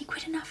 is 20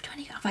 quid enough?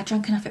 20 quid? Have I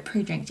drunk enough at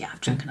pre-drinks? Yeah, I've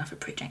drunk enough at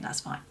pre-drink,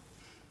 that's fine.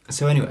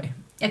 So anyway,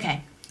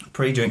 Okay.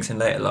 pre-drinks in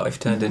later life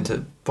turned into a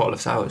bottle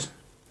of sours.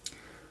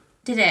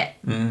 Did it?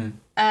 Mm.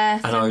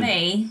 For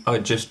me...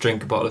 I'd just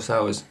drink a bottle of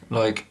sours.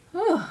 Like,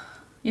 Oh,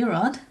 you're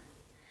odd.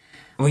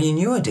 well, you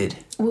knew I did.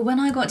 Well, when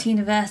I got to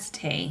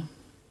university,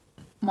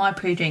 my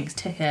pre-drinks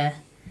took a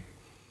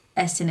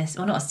sinister...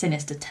 Well, not a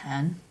sinister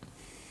turn.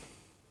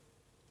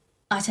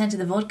 I turned to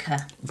the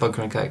vodka.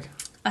 Vodka and Coke.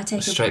 I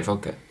take Straight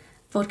vodka.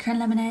 vodka and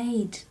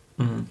lemonade.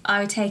 Mm.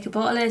 I would take a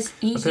bottle of...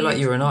 I feel like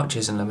you're an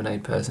Archers and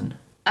lemonade person.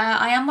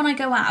 I am when I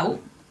go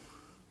out.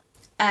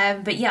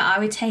 But yeah, I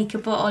would take a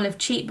bottle of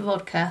cheap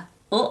vodka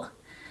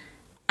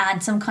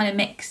and some kind of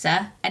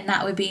mixer, and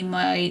that would be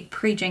my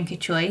pre-drink of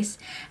choice.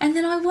 And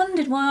then I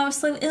wondered why I was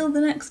so ill the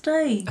next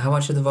day. How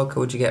much of the vodka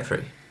would you get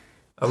through?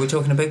 Are we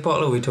talking a big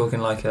bottle or are we talking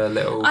like a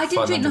little... I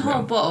didn't drink the 500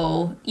 whole ml?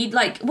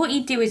 bottle. What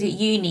you'd do is at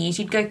uni is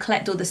you'd go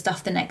collect all the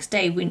stuff the next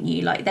day, wouldn't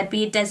you? Like there'd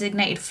be a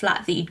designated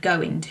flat that you'd go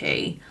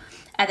into,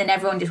 and then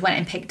everyone just went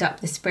and picked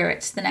up the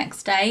spirits the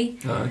next day.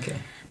 Oh, okay.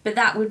 But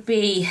that would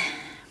be...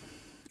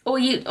 Or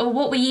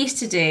what we used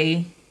to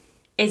do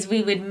is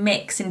we would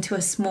mix into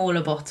a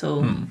smaller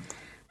bottle.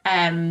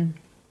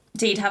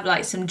 So you'd have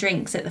like some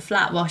drinks at the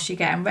flat whilst you're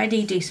getting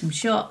ready, do some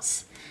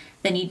shots.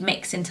 Then you'd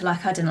mix into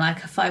like, I don't know,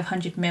 like a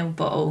 500ml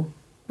bottle,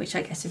 which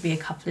I guess would be a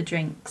couple of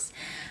drinks.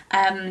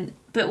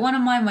 But one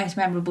of my most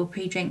memorable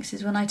pre-drinks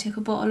is when I took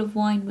a bottle of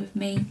wine with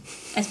me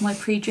as my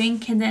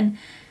pre-drink, and then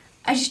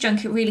I just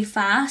drank it really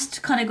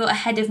fast, kind of got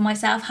ahead of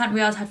myself, hadn't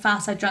realised how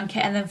fast I drank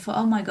it, and then thought,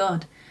 oh my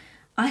God,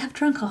 I have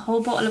drunk a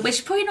whole bottle of, which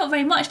is probably not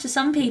very much to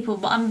some people,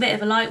 but I'm a bit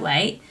of a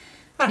lightweight.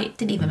 It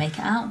didn't even make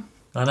it out.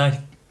 I know.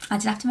 I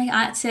did have to make it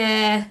out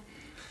to...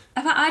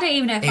 I don't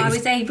even know if I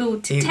was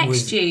able to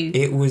text you.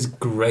 It was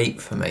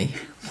great for me.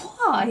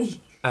 Why?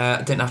 I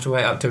didn't have to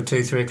wait up till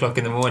 2-3 o'clock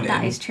in the morning.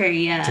 That is true,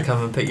 yeah. To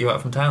come and pick you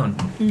up from town.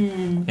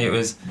 It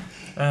was,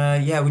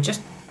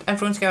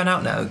 everyone's going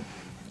out now.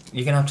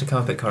 You're going to have to come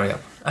and pick Corey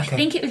up. Okay. I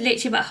think it was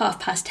literally about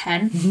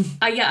 10:30.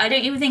 I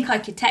don't even think I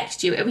could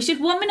text you. It was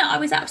just 1 minute I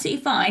was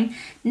absolutely fine.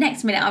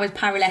 Next minute I was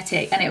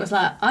paralytic, and it was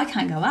like, I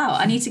can't go out.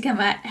 I need to come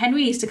out.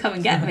 Henry used to come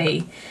and get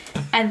me.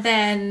 And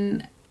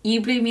then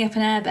you blew me up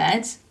in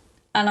airbed,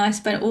 and I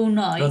spent all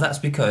night. Well, that's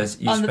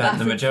because you spent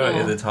the majority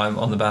of the time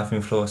on the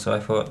bathroom floor, so I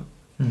thought,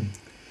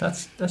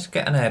 let's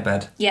get an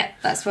airbed. Yeah,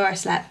 that's where I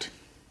slept.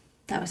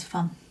 That was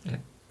fun. Yeah.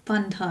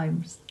 Fun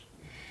times.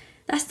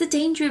 That's the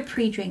danger of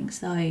pre-drinks,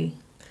 though.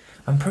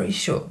 I'm pretty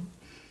sure,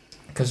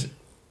 because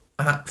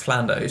at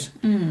Flando's,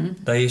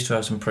 they used to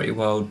have some pretty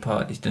wild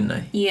parties, didn't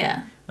they?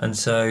 Yeah. And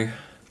so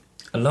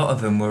a lot of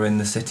them were in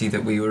the city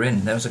that we were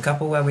in. There was a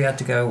couple where we had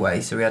to go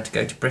away, so we had to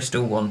go to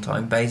Bristol one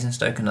time,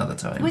 Basingstoke another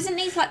time. Wasn't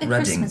these like the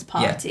Reading, Christmas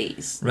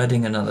parties? Yeah,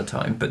 Reading another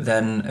time, but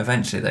then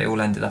eventually they all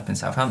ended up in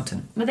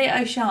Southampton. Were they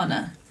at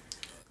Oceana?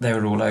 They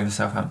were all over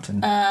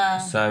Southampton.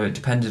 So it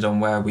depended on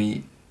where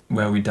we'd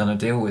done a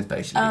deal with,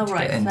 basically, to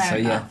get in. Fair so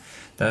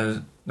enough. there was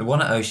the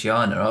one at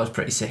Oceana I was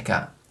pretty sick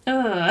at.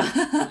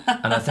 Ugh.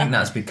 And I think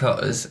that's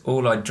because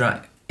all I'd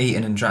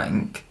eaten and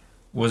drank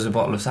was a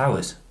bottle of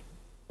sours.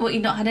 What,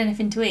 you'd not had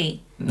anything to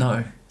eat?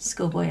 No.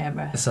 Schoolboy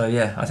error. So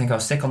yeah, I think I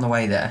was sick on the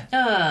way there.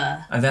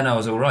 Ugh. And then I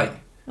was alright.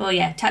 Well,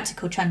 yeah,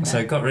 tactical trender.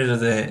 So got rid of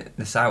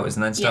the sours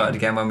and then started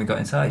again when we got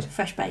inside.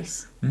 Fresh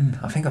base.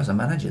 I think I was a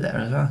manager there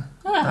as well.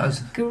 Oh, That was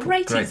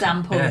great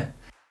example. Yeah.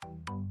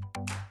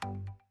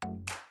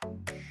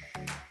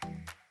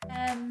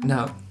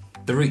 Now,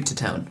 the route to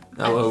town.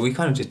 Oh, well, we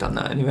kind of just done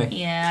that anyway.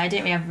 Yeah, I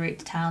didn't really have a route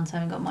to town, so I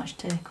haven't got much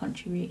to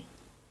contribute.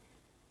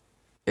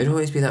 It'd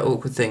always be that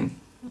awkward thing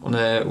on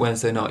a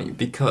Wednesday night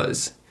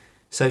because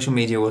social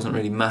media wasn't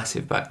really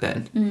massive back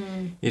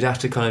then. You'd have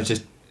to kind of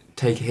just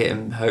take a hit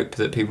and hope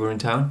that people were in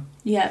town.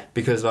 Yeah.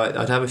 Because like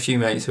I'd have a few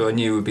mates who I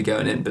knew would be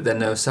going in, but then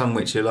there were some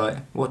which are like,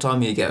 what time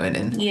are you going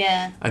in?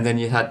 Yeah. And then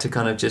you had to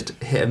kind of just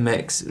hit a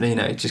mix, you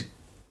know, just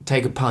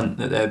take a punt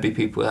that there'd be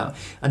people out.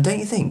 And don't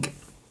you think,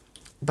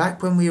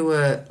 back when we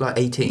were like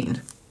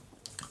 18,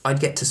 I'd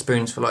get to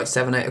Spoons for like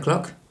 7, 8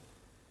 o'clock?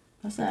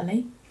 That's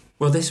early.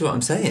 Well, this is what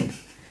I'm saying.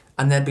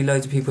 And there'd be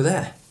loads of people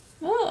there.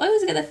 Well, I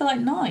always get there for like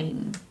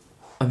 9.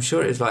 I'm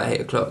sure it was like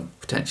 8 o'clock,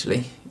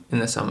 potentially, in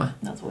the summer.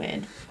 That's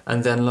weird.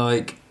 And then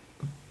like,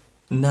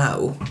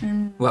 now,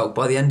 well,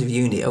 by the end of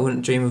uni, I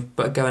wouldn't dream of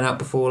going out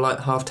before like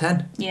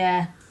 10:30.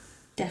 Yeah,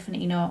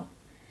 definitely not.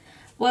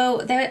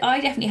 Well, I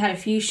definitely had a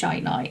few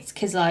shite nights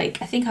because,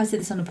 like, I think I said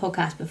this on the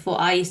podcast before.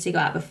 I used to go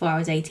out before I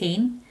was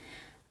 18.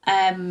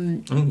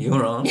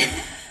 You're on.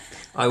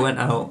 I went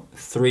out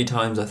 3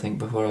 times, I think,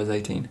 before I was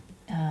 18.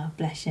 Oh,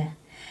 bless you.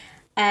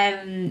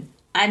 And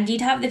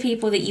you'd have the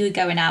people that you were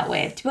going out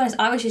with. To be honest,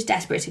 I was just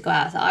desperate to go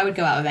out, so I would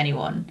go out with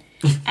anyone.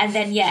 And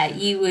then, yeah,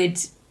 it would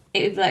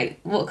be like,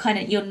 what kind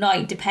of, your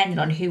night depended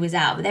on who was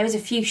out. But there was a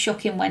few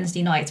shocking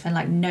Wednesday nights when,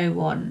 like, no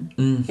one,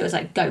 it was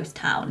like ghost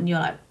town. And you're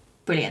like,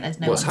 brilliant, there's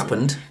no What's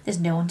happened? There's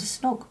no one to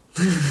snog.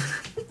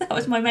 That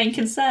was my main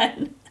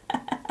concern.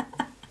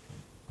 But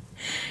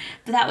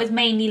that was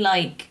mainly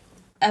like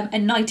a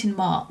night in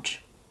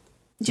March.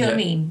 Do you know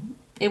what I mean?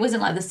 It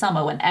wasn't like the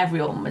summer when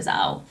everyone was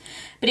out.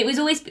 But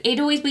it'd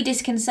always be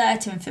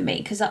disconcerting for me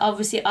because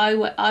obviously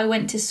I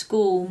went to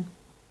school.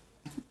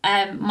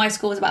 My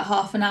school was about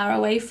half an hour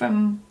away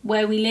from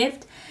where we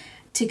lived.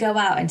 To go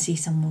out and see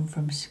someone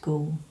from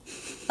school,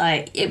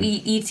 like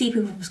you'd see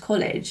people from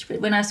college, but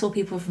when I saw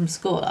people from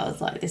school, I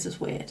was like, "This is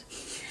weird.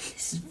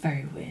 This is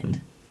very weird."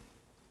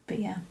 But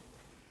yeah,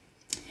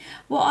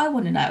 what I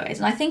want to know is,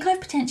 and I think I've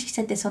potentially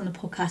said this on the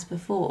podcast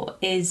before,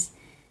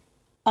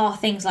 are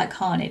things like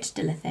Carnage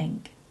still a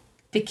thing?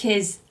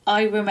 Because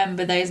I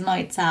remember those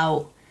nights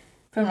out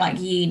from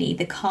like uni,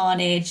 the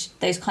Carnage,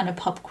 those kind of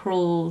pub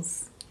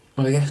crawls.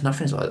 Well, I guess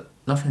nothing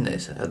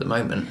is at the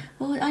moment.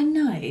 Well, I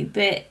know,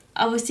 but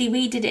obviously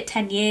we did it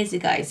 10 years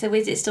ago, so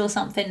is it still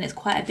something that's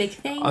quite a big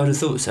thing? I would have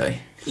thought so.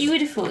 You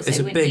would have thought so, It's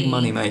a wouldn't big you?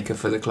 money maker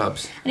for the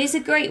clubs. And it's a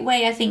great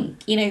way, I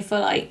think, for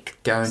like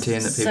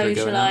Guaranteeing that people are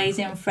going out.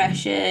 socialising,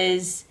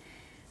 freshers.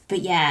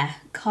 But yeah,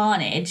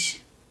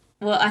 Carnage.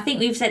 Well, I think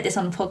we've said this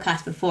on the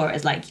podcast before,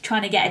 as like you're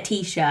trying to get a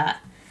t-shirt.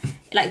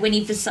 Like when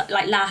you've just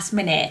like last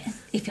minute,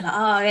 if you're like,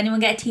 oh, anyone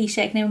get a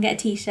t-shirt? Can anyone get a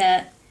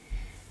t-shirt?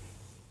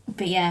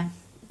 But yeah,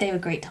 they were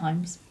great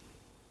times.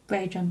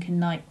 Very drunken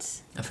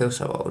nights. I feel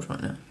so old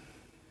right now.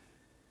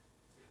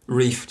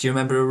 Reef. Do you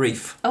remember a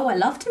Reef? Oh, I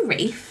loved a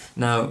Reef.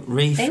 Now,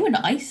 Reef... They were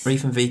nice.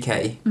 Reef and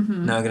VK.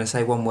 Mm-hmm. Now I'm going to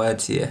say one word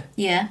to you.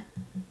 Yeah.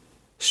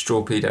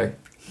 Strawpedo.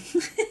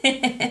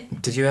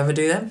 Did you ever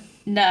do them?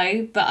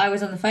 No, but I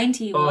was on the phone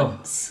to you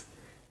once.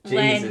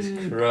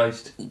 Jesus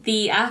Christ.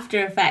 The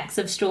after effects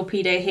of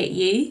Strawpedo hit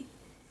you.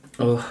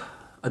 Oh,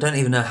 I don't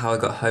even know how I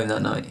got home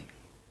that night.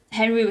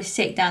 Henry was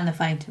sick down the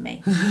phone to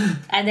me.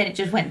 And then it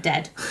just went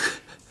dead.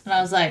 And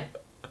I was like,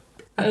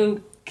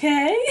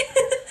 okay.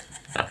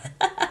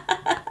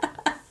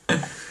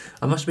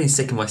 I must have been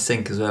sick in my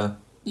sink as well.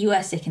 You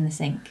were sick in the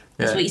sink.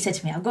 That's Yeah. what you said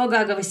to me. I've got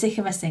to go be sick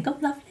in my sink. Oh,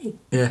 lovely.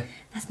 Yeah.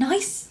 That's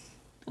nice.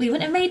 We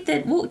wouldn't have made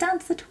the walk down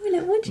to the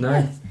toilet, would you?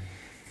 No.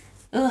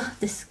 Ugh,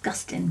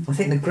 disgusting. I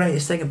think the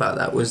greatest thing about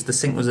that was the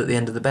sink was at the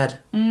end of the bed.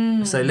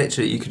 So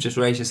literally you could just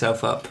raise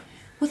yourself up.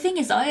 Well, the thing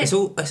is,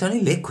 It's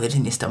only liquid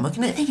in your stomach,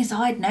 isn't the it? thing is,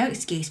 I had no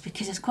excuse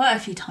because there's quite a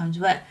few times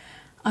where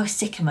I was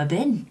sick in my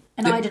bin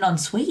and I had an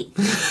ensuite.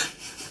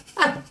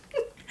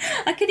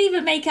 I couldn't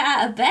even make it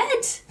out of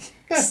bed.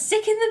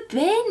 Sick in the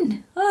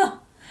bin. Oh,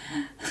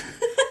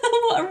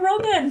 what a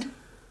wrong un.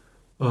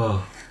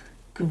 Oh.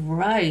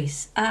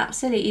 Gross.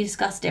 Absolutely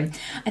disgusting.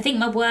 I think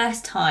my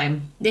worst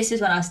time, this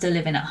is when I was still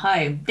living at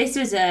home. This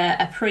was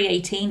a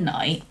pre-18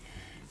 night.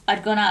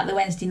 I'd gone out the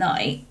Wednesday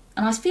night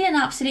and I was feeling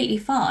absolutely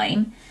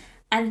fine.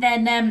 And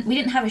then we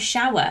didn't have a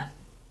shower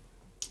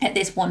at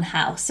this one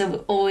house, so we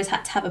always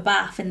had to have a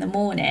bath in the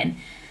morning.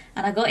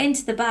 And I got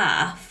into the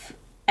bath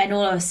and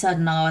all of a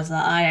sudden I was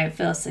like, I don't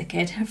feel so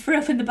good. I threw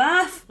up in the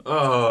bath.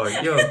 Oh,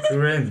 you're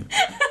grim.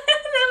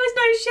 There was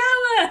no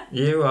shower.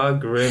 You are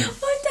grim. Well,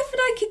 there's nothing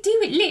I could do.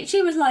 It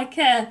literally was like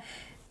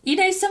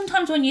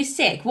sometimes when you're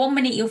sick, 1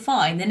 minute you're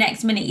fine, the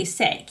next minute you're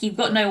sick. You've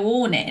got no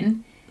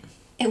warning.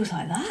 It was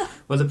like that.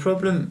 Well, the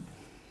problem,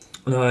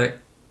 like,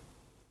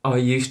 I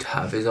used to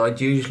have is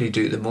I'd usually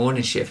do the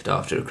morning shift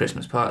after a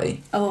Christmas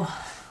party. Oh.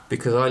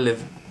 Because I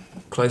live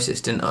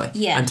closest, didn't I?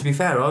 Yeah. And to be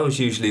fair, I was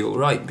usually all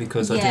right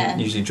because I didn't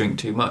usually drink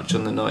too much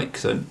on the night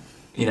because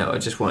you know, I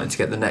just wanted to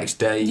get the next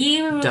day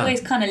You were done.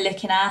 always kind of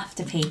looking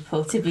after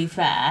people, to be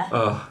fair.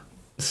 Oh,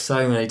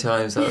 so many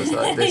times I was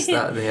like this,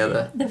 that and the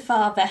other. The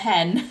father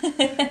hen.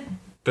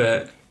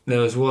 But there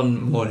was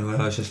one morning where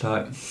I was just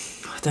like,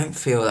 I don't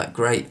feel that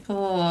great.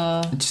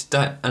 Oh. I just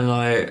don't, and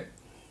like,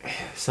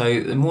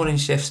 so the morning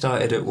shift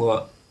started at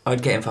what?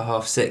 I'd get in for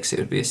 6:30. It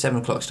would be a 7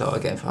 o'clock start.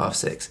 I'd get in for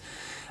 6:30.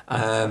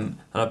 And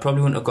I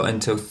probably wouldn't have got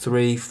until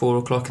 3, 4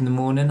 o'clock in the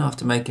morning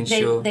after making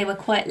sure. They were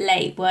quite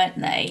late, weren't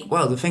they?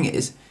 Well, the thing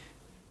is,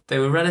 they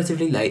were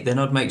relatively late. Then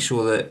I'd make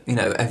sure that, you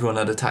know, everyone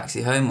had a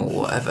taxi home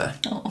or whatever.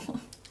 Oh.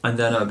 And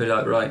then I'd be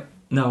like, right,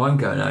 no, I'm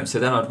going home. So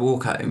then I'd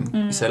walk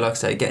home. So like I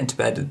say, get into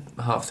bed at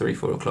 3:30,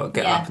 4 o'clock,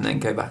 get up and then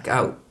go back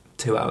out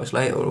 2 hours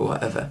later or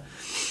whatever.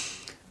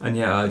 And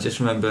yeah, I just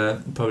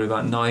remember probably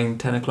about 9,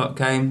 10 o'clock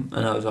came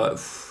and I was like,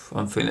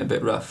 I'm feeling a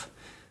bit rough.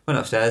 Went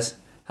upstairs,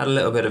 had a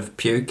little bit of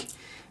puke,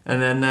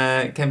 and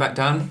then came back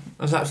down.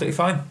 I was absolutely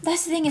fine.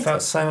 That's the thing.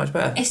 Felt so much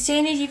better. As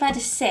soon as you've had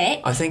a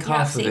sick, I think you're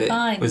half of absolutely it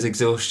fine. was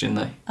exhaustion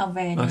though. Oh,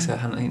 really? Like I said,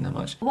 I hadn't eaten that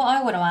much. What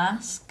I want to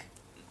ask,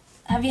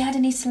 have you had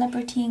any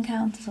celebrity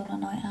encounters on a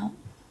night out?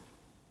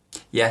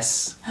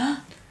 Yes.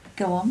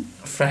 Go on.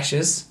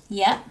 Freshers.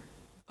 Yep.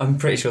 I'm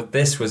pretty sure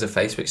this was a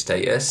Facebook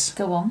status.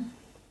 Go on.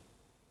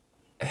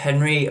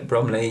 Henry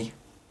Bromley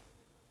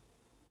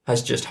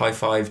has just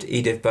high-fived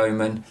Edith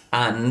Bowman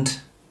and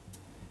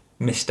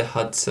Mr.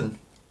 Hudson.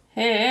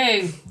 Who?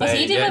 What's There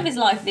he you doing go. with his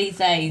life these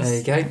days? There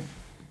you go.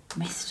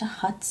 Mr.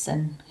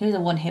 Hudson. He was a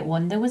one-hit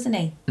wonder, wasn't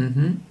he?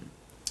 Mm-hmm.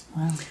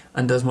 Wow.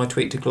 And does my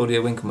tweet to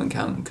Claudia Winkleman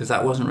count? Because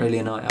that wasn't really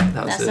a night out.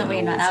 That's not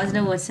really nice. That was an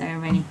award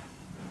ceremony.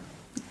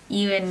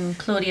 You and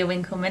Claudia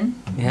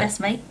Winkleman, Yeah. best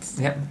mates.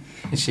 Yep.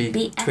 And she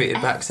BFFs.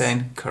 tweeted back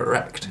saying,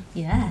 correct.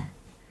 Yeah.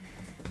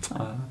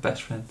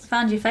 Best friends.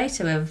 Found your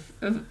photo of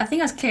I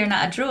think I was clearing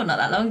out a drawer not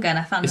that long ago and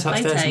I found It's the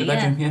photo. upstairs in the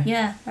bedroom, yeah.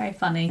 Yeah, very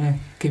funny. Yeah,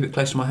 keep it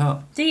close to my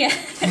heart. Do you?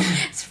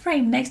 It's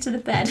framed next to the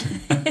bed.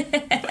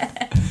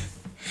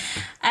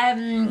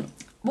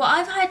 Well,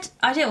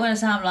 I don't want to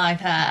sound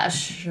like a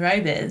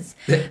showbiz,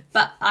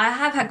 but I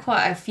have had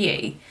quite a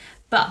few,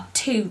 but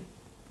two,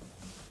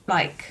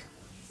 like,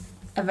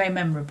 are very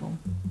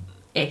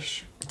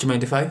memorable-ish. Jermaine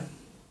Defoe?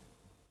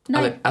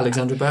 No,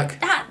 Alexandra Burke?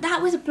 that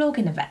was a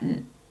blogging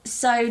event,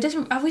 so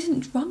I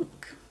wasn't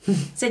drunk.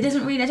 So it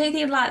doesn't really, I don't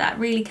think like that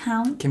really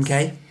counts. Kim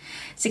K?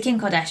 So Kim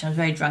Kardashian was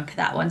very drunk at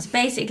that one. So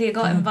basically I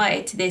got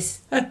invited to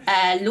this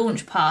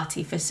launch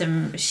party for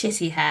some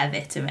shitty hair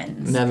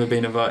vitamins. Never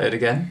been invited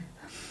again.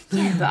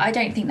 Yeah, but I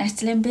don't think they're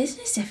still in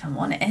business, if I'm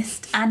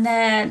honest.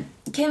 And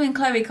Kim and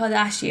Khloe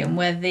Kardashian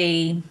were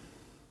the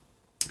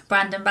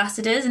brand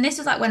ambassadors. And this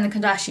was like when the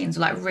Kardashians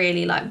were like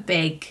really like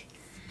big,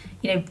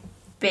 you know,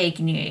 big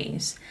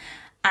news.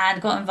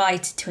 And got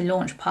invited to a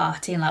launch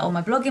party and like all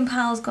my blogging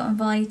pals got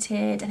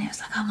invited. And it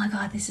was like, oh my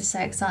God, this is so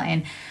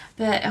exciting.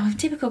 But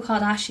typical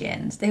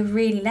Kardashians, they were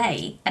really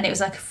late and it was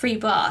like a free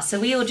bar. So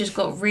we all just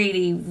got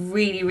really,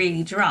 really,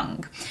 really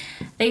drunk.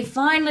 They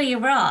finally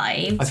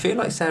arrived. I feel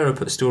like Sarah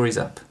put stories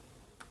up.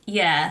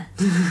 Yeah.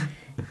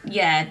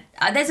 Yeah.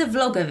 There's a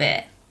vlog of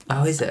it.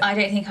 Oh, is it? I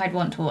don't think I'd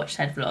want to watch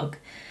that vlog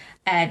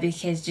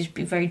because just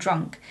be very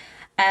drunk.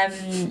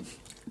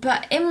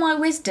 But in my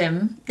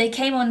wisdom, they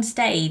came on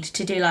stage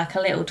to do like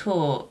a little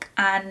talk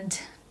and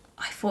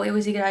I thought it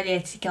was a good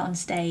idea to get on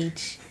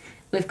stage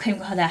with Kim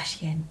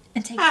Kardashian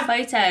and take a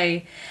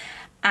photo.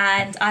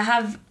 And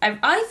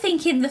I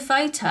think in the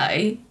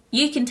photo,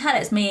 you can tell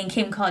it's me and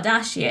Kim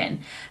Kardashian,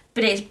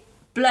 but it's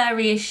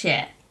blurry as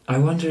shit. I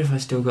wonder if I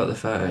still got the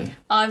photo.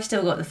 I've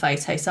still got the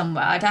photo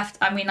somewhere.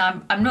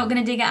 I'm not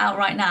going to dig it out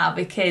right now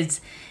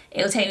because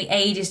it'll take me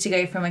ages to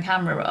go from a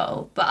camera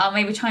roll, but I'll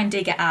maybe try and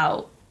dig it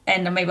out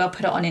and then maybe I'll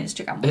put it on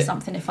Instagram or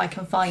something if I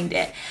can find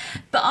it.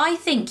 But I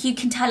think you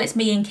can tell it's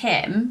me and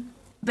Kim,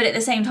 but at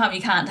the same time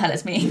you can't tell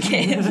it's me and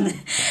Kim.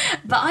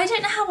 But I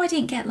don't know how I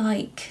didn't get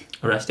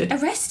Arrested?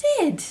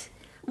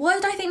 Why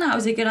did I think that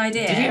was a good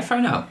idea? Did you get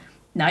thrown out?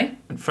 No.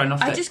 Thrown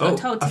off I stage? just got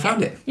told to I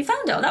found it. You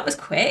found it? Oh, that was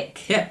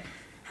quick. Yeah.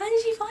 How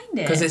did you find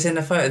it? Because it's in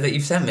the photo that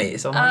you've sent me.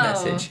 It's on my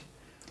message.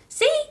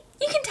 See?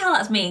 You can tell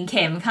that's me and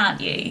Kim,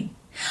 can't you?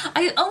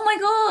 Oh my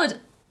God.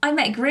 I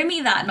met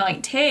Grimmy that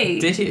night too.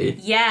 Did you?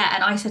 Yeah,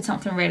 and I said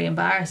something really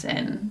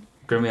embarrassing.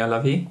 Grimmy, I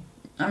love you.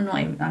 I'm not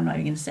even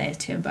going to say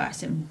it's too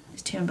embarrassing.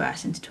 It's too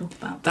embarrassing to talk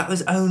about. That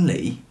was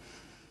only...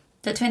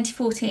 That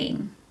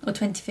 2014 or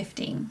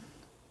 2015?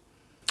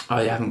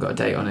 I haven't got a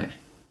date on it.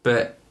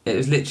 But it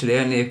was literally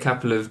only a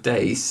couple of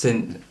days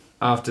since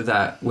after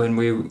that when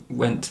we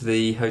went to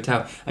the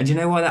hotel. And do you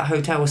know why that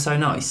hotel was so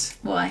nice?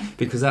 Why?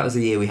 Because that was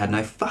the year we had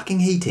no fucking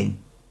heating.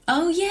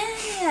 Oh,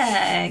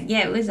 yeah.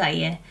 Yeah, it was that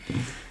year.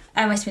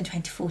 It must have been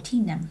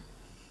 2014 then.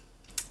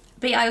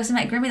 But yeah, I also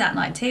met Grimmy that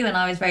night too, and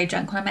I was very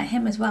drunk when I met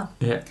him as well.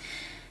 Yeah.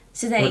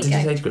 So there What you did go.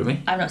 you say to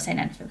Grimmy? I'm not saying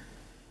anything.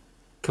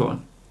 Come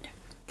on.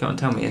 Come on,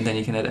 tell me, and then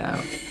you can edit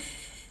out.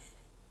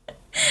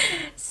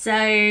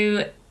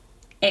 So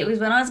it was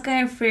when I was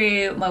going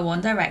through my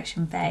One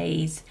Direction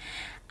phase,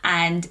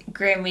 and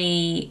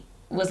Grimmy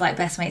was like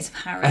best mates of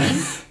Harry.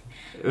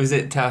 Was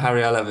it Tell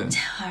Harry I Love Him?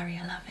 Tell Harry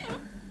I love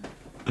him.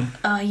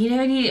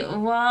 Oh,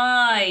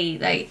 why?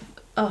 Like,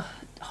 oh,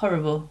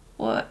 horrible.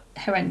 What?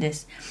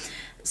 Horrendous.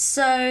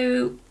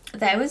 So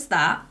there was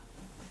that.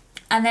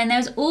 And then there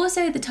was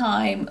also the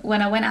time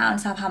when I went out in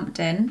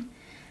Southampton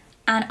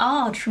and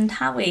Ard from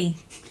Towie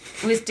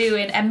was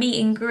doing a meet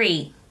and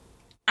greet.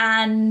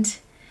 And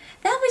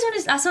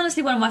that's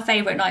honestly one of my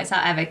favourite nights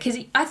out ever, because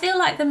I feel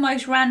like the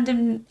most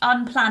random,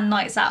 unplanned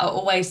nights out are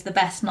always the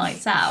best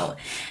nights out.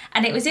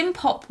 And it was in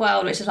Pop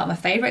World, which is like my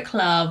favourite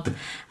club.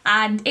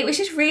 And it was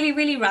just really,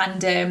 really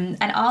random.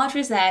 And Ard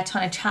was there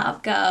trying to chat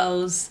up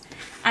girls.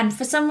 And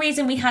for some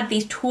reason we had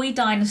these toy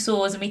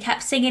dinosaurs and we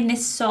kept singing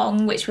this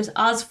song, which was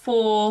us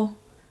four,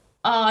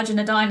 Ard and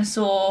a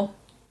dinosaur.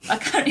 I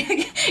can't, when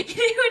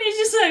it's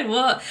just like,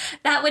 what?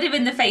 That would have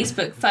been the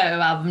Facebook photo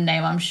album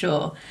name, I'm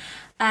sure.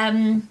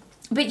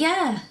 But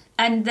yeah,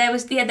 and there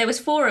was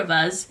 4 of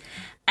us,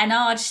 and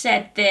Ard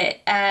said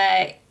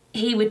that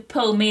he would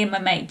pull me and my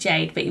mate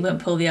Jade, but he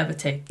wouldn't pull the other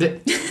 2.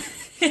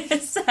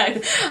 So,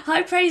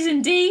 high praise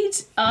indeed.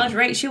 Ard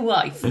rates your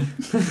wife.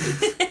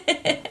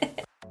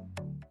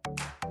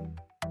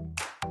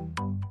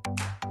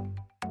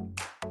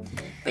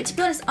 But to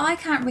be honest, I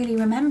can't really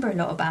remember a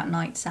lot about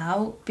nights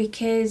out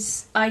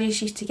because I just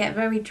used to get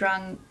very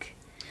drunk.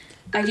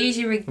 I'd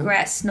usually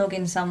regret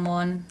snogging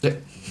someone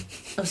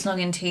or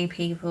snogging 2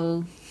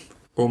 people.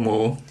 Or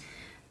more.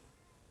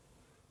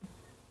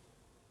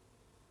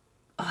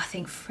 Oh, I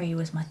think 3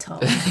 was my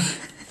top.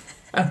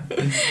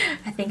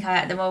 I think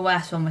my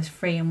worst one was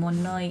 3 in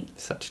one night.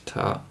 Such a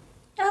tart.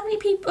 How many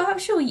people? I'm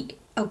sure you...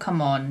 Oh,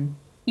 come on.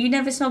 You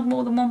never snogged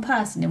more than one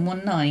person in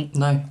one night?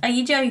 No. Are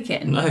you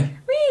joking? No.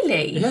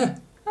 Really? Yeah.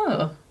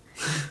 Oh.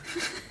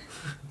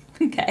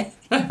 Okay.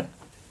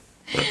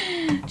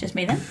 Just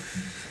me then?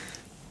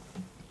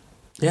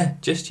 Yeah,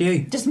 just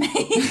you. Just me.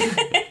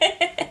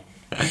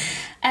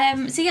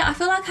 So yeah, I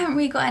feel like I haven't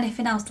really got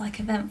anything else like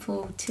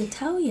eventful to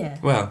tell you.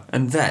 Well,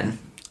 and then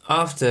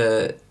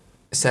after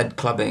said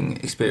clubbing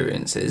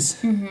experiences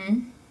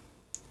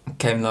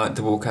came like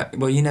the walk out.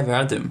 Well, you never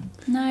had them.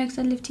 No, because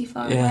I live too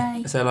far Yeah.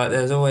 away. So like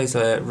there's always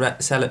a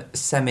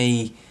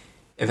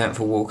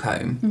semi-eventful walk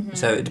home.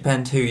 So it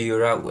depends who you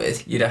were out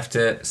with. You'd have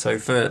to. So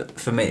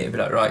for me, it'd be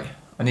like, right,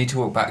 I need to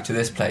walk back to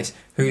this place.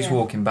 Who's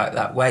walking back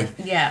that way?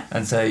 Yeah.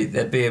 And so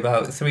there'd be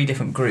about 3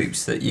 different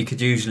groups that you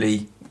could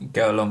usually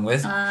go along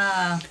with.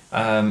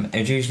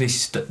 It usually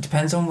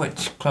depends on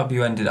which club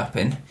you ended up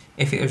in.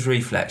 If it was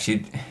Reflex,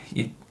 you'd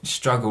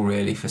struggle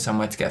really for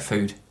somewhere to get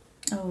food.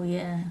 Oh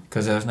yeah.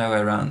 Because there was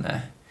nowhere around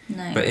there.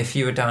 No. But if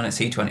you were down at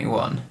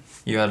C21,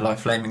 you had like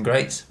Flaming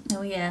Grates.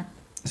 Oh yeah.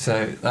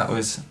 So that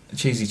was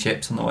cheesy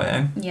chips on the way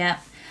home. Yeah.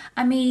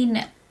 I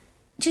mean,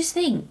 just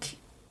think,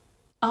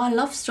 our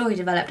love story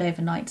developed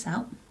over nights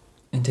out.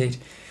 Indeed.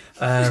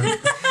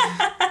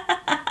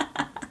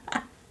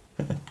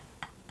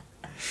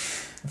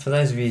 For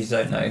those of you who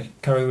don't know,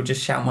 Curry would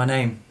just shout my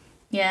name.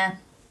 Yeah.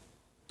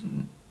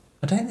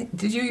 I don't think...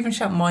 Did you even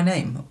shout my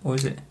name? Or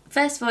was it...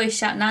 First of all, you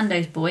shout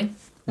Nando's boy,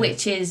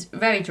 which is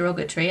very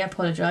derogatory, I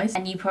apologise.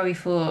 And you probably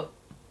thought...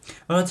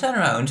 Well, I'd turn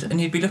around and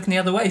you'd be looking the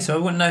other way, so I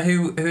wouldn't know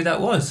who that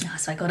was. Oh,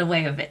 so I got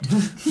away with it.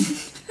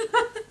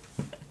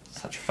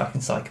 Such a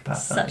fucking psychopath.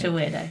 Such a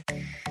weirdo.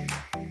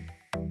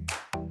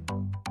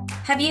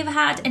 Have you ever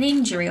had an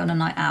injury on a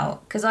night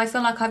out? Because I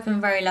feel like I've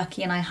been very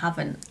lucky and I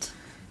haven't.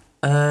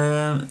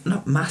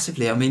 Not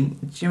massively. I mean,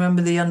 do you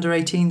remember the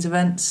under-18s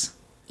events?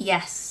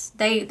 Yes.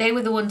 They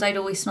were the ones I'd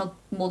always snog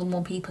more than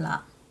 1 people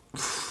at.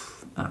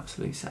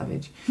 Absolute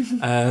savage.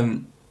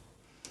 I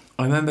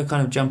remember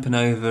kind of jumping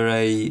over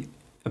a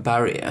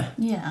barrier.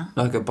 Yeah.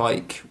 Like a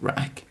bike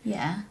rack.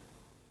 Yeah.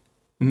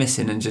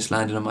 Missing and just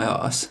landing on my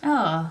arse.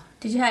 Oh,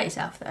 did you hurt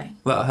yourself though?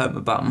 Well, I hurt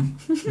my bum,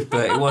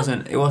 but it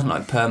wasn't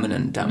like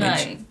permanent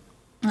damage. No.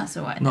 That's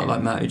all right. Not then.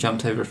 like Matt who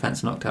jumped over a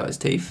fence and knocked out his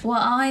teeth.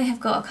 Well, I have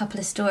got a couple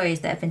of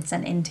stories that have been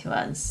sent in to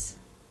us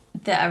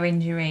that are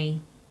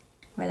injury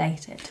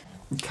related.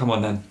 Come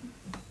on then.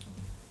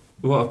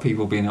 What have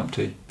people been up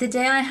to? The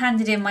day I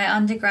handed in my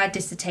undergrad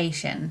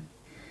dissertation,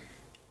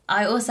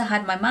 I also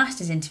had my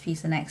master's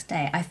interviews the next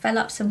day. I fell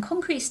up some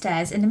concrete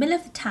stairs in the middle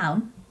of the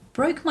town,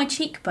 broke my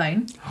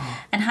cheekbone,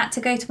 and had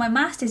to go to my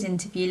master's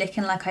interview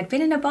looking like I'd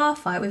been in a bar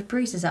fight with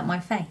bruises up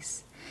my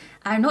face.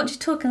 I'm not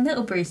just talking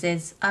little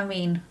bruises, I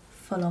mean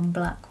full-on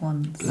black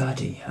ones.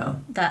 Bloody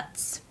hell.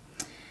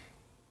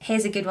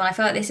 Here's a good one. I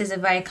feel like this is a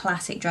very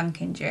classic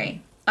drunk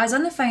injury. I was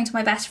on the phone to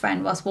my best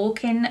friend whilst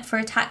walking for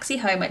a taxi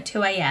home at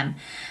 2 a.m.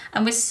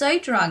 and was so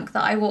drunk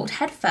that I walked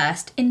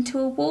headfirst into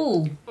a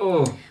wall.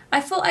 Oh. I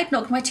thought I'd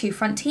knocked my 2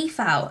 front teeth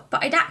out,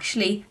 but I'd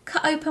actually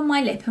cut open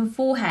my lip and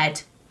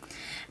forehead.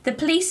 The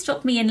police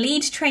stopped me in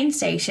Leeds train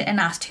station and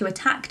asked who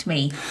attacked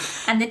me.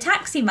 And the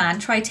taxi man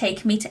tried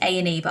taking me to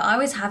A&E, but I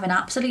was having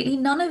absolutely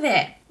none of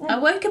it. I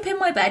woke up in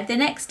my bed the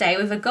next day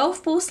with a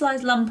golf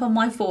ball-sized lump on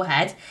my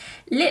forehead,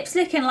 lips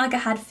looking like I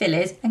had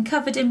fillers and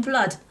covered in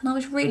blood, and I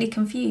was really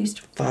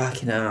confused.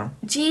 Fucking hell.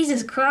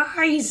 Jesus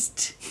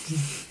Christ!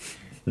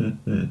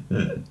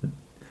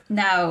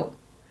 Now...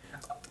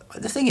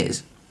 The thing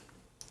is,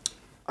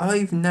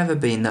 I've never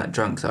been that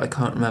drunk that I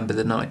can't remember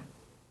the night.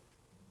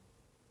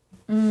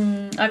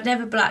 I've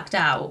never blacked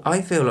out.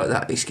 I feel like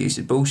that excuse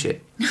is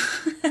bullshit.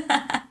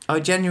 I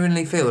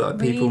genuinely feel like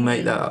people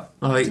make that up.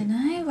 I Like, don't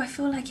know. I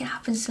feel like it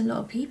happens to a lot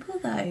of people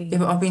though. yeah,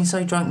 but I've been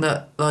so drunk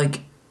that,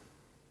 like,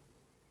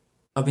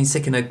 I've been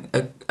sick in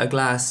a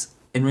glass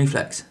in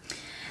reflex.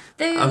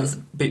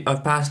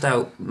 I've passed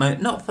out,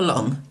 not for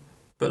long,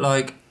 but,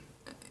 like,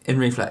 in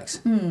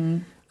reflex.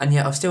 And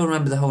yet I still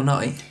remember the whole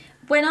night.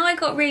 When I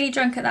got really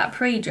drunk at that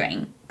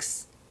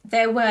pre-drinks,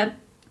 there were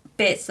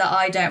bits that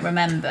I don't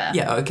remember.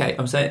 Yeah, okay,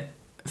 I'm saying,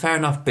 fair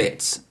enough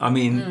bits. I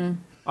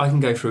mean, I can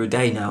go through a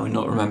day now and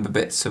not remember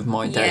bits of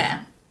my day.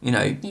 Yeah. You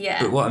know?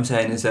 Yeah. But what I'm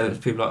saying is there's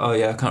people like, oh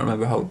yeah, I can't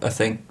remember a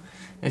thing.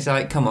 It's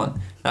like, come on,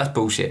 that's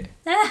bullshit.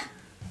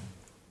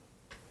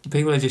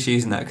 People are just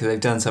using that because they've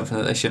done something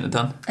that they shouldn't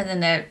have done. And then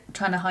they're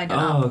trying to hide it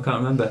up. Oh, I can't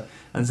remember.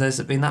 And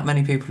there's been that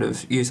many people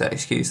who've used that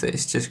excuse that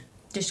it's just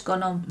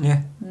Gone on.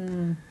 Yeah.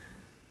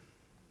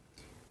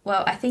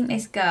 Well, I think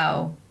this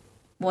girl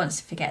wants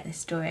to forget this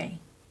story,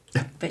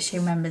 but she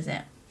remembers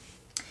it.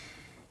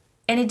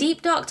 In a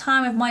deep, dark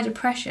time of my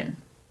depression,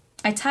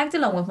 I tagged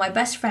along with my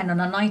best friend on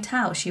a night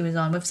out she was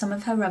on with some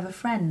of her other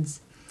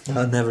friends.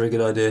 Oh, never a good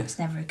idea. It's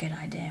never a good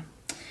idea.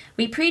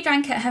 We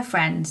pre-drank at her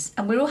friend's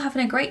and we were all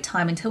having a great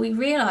time until we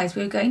realised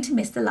we were going to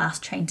miss the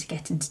last train to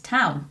get into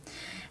town.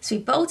 So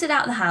we bolted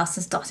out the house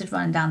and started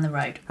running down the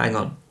road. Hang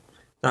on.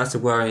 That's a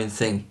worrying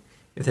thing.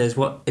 If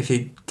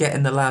you're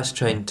getting the last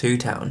train to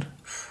town,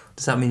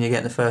 does that mean you're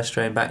getting the first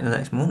train back the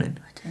next morning?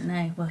 I don't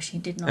know. Well, she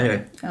did not.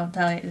 Anyway. I'll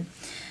tell you.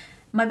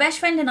 My best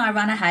friend and I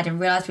ran ahead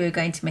and realised we were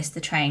going to miss the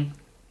train.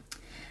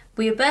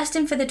 We were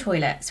bursting for the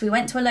toilet, so we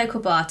went to a local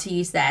bar to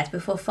use theirs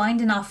before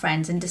finding our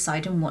friends and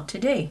deciding what to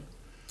do.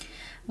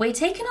 We had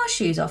taken our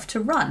shoes off to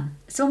run,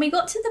 so when we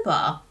got to the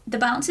bar, the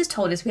bouncers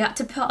told us we had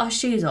to put our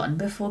shoes on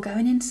before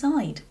going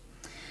inside.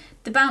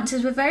 The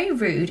bouncers were very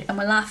rude and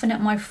were laughing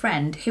at my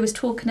friend, who was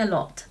talking a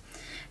lot,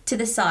 to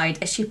the side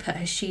as she put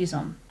her shoes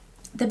on.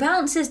 The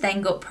bouncers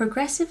then got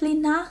progressively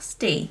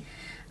nasty,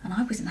 and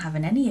I wasn't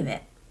having any of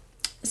it.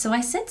 So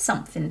I said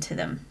something to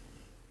them,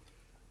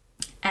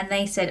 and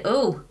they said,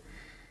 "Oh."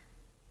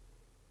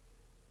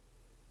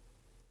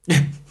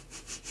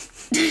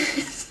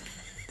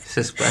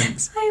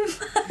 Suspense. I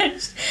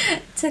managed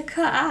to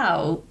cut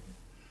out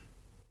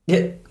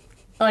Yeah.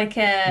 like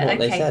a... What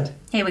they said.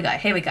 Here we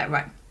go,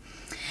 right.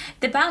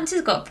 The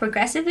bouncers got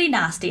progressively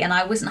nasty and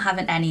I wasn't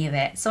having any of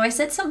it. So I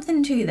said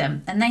something to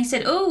them and they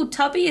said, "Oh,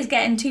 Tubby is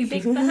getting too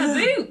big for her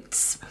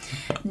boots."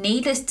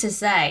 Needless to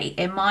say,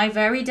 in my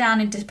very down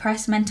and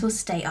depressed mental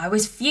state, I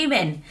was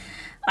fuming.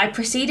 I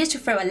proceeded to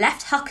throw a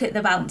left hook at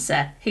the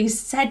bouncer who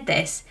said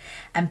this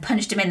and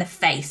punched him in the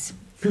face.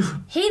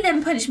 He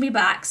then punched me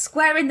back,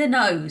 square in the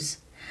nose.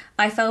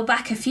 I fell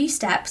back a few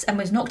steps and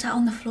was knocked out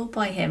on the floor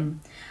by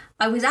him.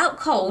 I was out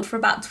cold for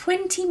about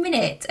 20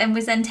 minutes and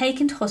was then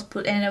taken to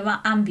hospital in an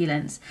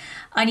ambulance.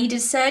 I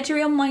needed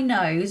surgery on my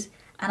nose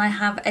and I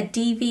have a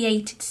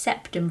deviated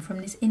septum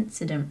from this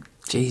incident.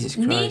 Jesus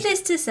Christ.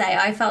 Needless to say,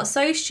 I felt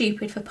so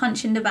stupid for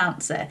punching the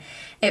bouncer.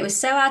 It was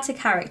so out of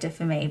character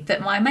for me that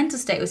my mental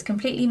state was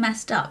completely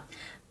messed up.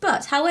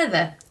 But,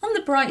 however, on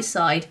the bright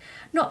side,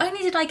 not only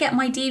did I get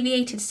my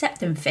deviated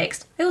septum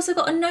fixed, I also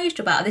got a nose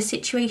job out of this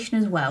situation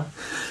as well.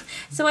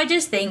 So I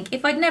just think,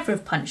 if I'd never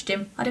have punched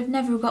him, I'd have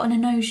never gotten a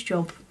nose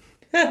job.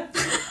 I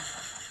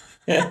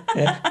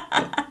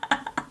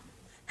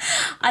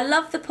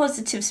love the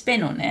positive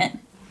spin on it.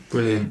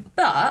 Brilliant.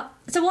 But,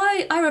 so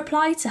I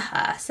replied to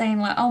her saying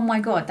like, "Oh my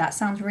God, that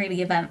sounds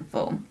really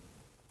eventful."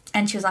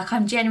 And she was like,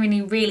 "I'm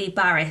genuinely really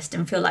embarrassed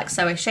and feel like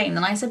so ashamed."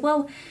 And I said,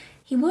 "Well,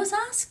 he was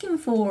asking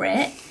for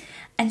it."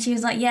 And she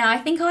was like, "Yeah, I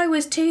think I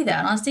was too though."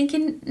 And I was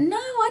thinking, no,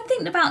 I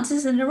think the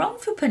bouncers are wrong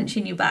for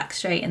punching you back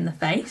straight in the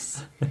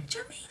face. Do you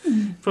know what I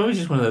mean? Probably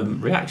just one of the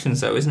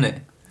reactions though, isn't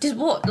it? Just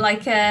what?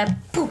 Like,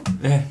 boom.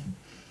 Yeah.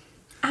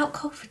 Out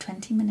cold for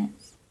 20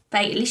 minutes.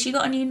 But at least you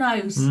got a new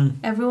nose.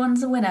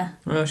 Everyone's a winner.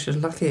 Well, she's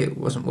lucky it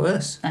wasn't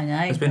worse. I know.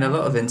 There's been a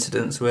lot of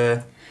incidents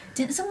where...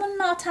 Didn't someone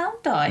in our town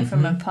die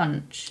from a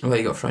punch? Well,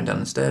 he got thrown down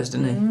the stairs,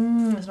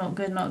 didn't he? It's not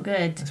good, not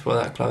good. That's why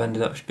that club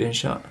ended up being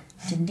shut.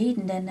 Indeed,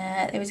 and then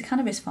there was a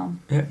cannabis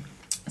farm. Yeah.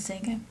 So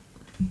there you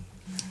go.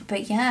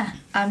 But yeah,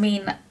 I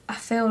mean, I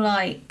feel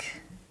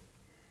like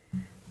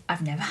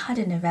I've never had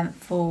an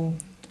eventful...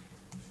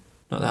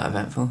 Not that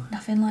eventful.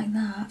 Nothing like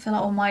that. I feel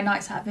like all my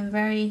nights have been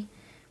very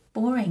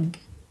boring.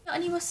 Got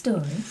any more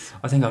stories?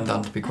 I think I'm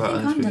done, to be quite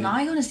honest with you.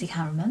 I honestly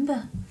can't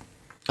remember.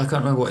 I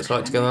can't remember what it's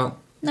like to go out.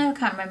 No, I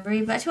can't remember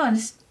either. But to be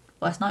honest,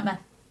 worst nightmare.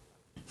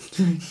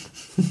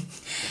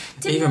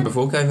 Even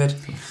before COVID.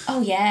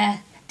 Oh yeah.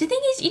 The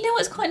thing is, you know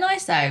what's quite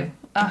nice though?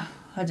 I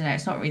don't know,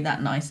 it's not really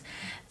that nice.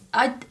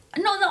 Not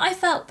that I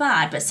felt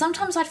bad, but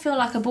sometimes I'd feel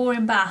like a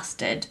boring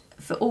bastard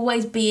for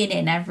always being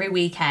in every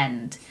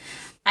weekend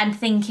and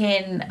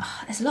thinking,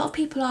 there's a lot of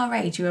people our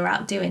age who are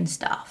out doing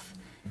stuff.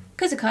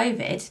 Because of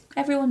COVID,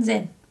 everyone's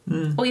in.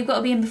 Or you've got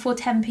to be in before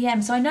 10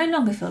 p.m. So I no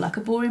longer feel like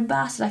a boring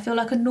bastard. I feel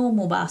like a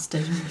normal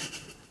bastard.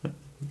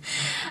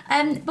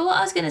 But what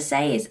I was going to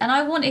say is, and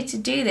I wanted to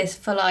do this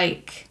for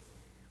like...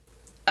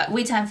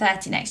 we turn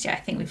 30 next year, I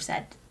think we've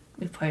said.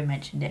 we've probably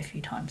mentioned it a few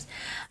times.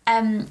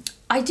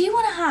 I do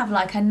want to have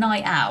like a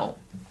night out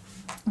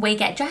where you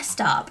get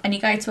dressed up and you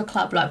go to a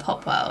club like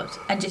Pop World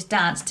and just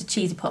dance to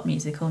cheesy pop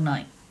music all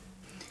night.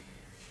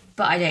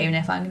 But I don't even know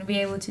if I'm going to be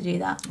able to do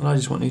that. Well, I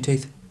just want new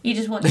teeth. You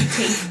just want new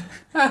teeth.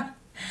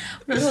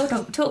 We're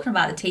not talking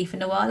about the teeth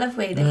in a while, have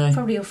we? They've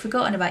probably all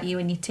forgotten about you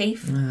and your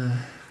teeth.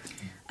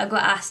 I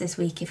got asked this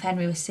week if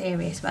Henry was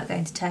serious about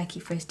going to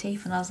Turkey for his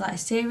teeth, and I was like,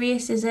 as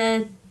serious as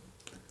a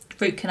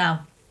root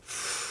canal.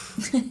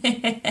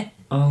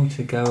 Oh,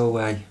 to go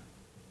away.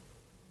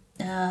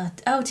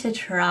 To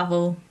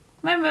travel.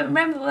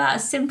 Remember what a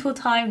simple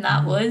time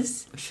that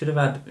was. I should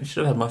have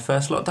had my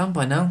first lot done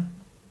by now,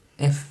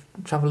 if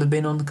travel had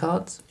been on the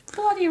cards.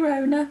 Bloody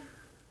Rona.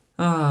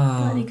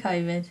 Oh. Bloody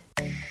COVID.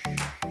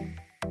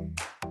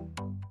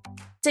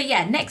 So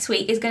yeah, next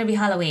week is going to be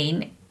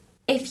Halloween.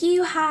 If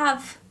you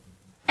have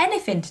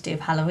anything to do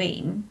with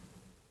Halloween,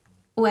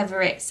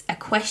 whether it's a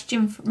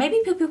question,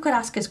 maybe people could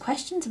ask us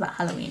questions about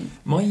Halloween.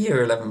 My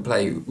year 11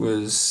 play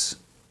was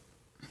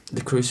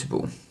The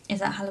Crucible.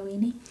 Is that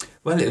Halloween-y?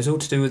 Well, it was all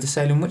to do with the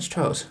Salem witch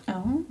trials.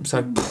 Oh.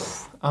 So,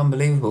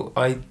 unbelievable.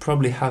 I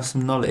probably have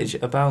some knowledge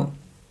about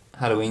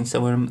Halloween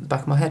somewhere in the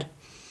back of my head.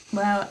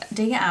 Well,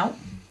 dig it out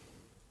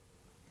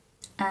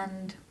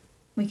and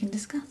we can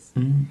discuss.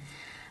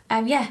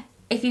 Yeah,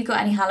 if you've got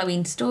any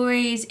Halloween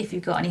stories, if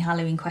you've got any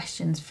Halloween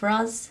questions for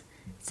us,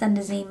 send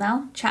us an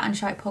email,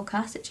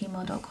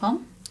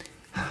 chatandshitepodcast@gmail.com.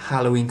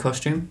 Halloween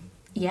costume?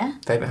 Yeah.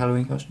 Favourite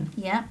Halloween costume?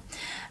 Yeah.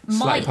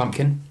 Slightly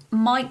pumpkin?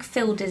 Mike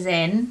filled us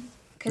in,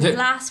 because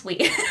last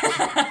week...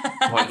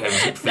 Mike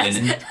gave filling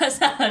in. That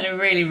sounded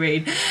really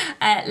rude.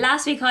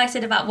 Last week I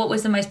said about what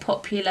was the most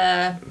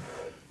popular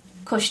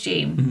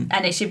costume,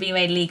 and it should be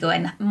made legal,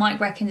 and Mike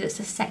reckons it's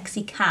a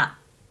sexy cat.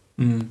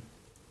 And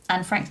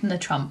Franklin the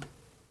Trump.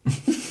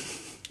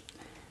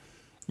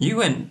 You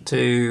went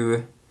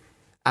to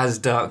As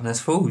Darkness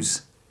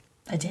Falls.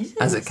 I did.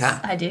 As a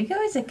cat? I did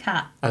go as a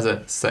cat. As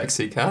a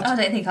sexy cat? I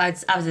don't think I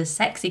was a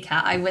sexy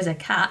cat. I was a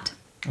cat.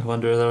 I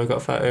wonder whether I got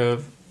a photo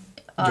of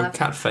your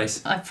cat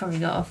face. I've probably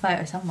got a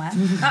photo somewhere.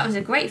 That was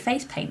a great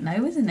face paint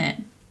though, wasn't it?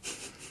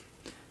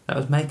 That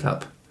was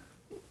makeup.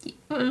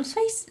 Well, it was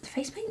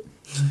face paint?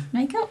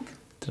 Makeup?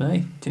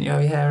 Dunno. Didn't you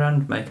have your hair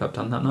and makeup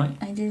done that night?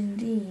 I did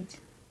indeed.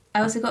 I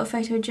also got a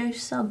photo of Joe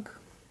Sugg.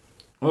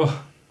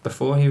 Oh,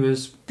 before he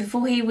was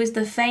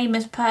the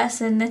famous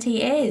person that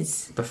he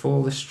is.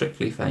 Before the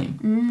Strictly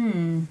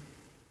fame.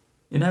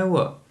 You know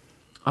what?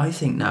 I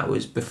think that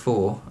was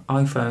before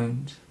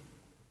iPhones.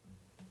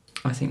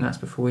 I think that's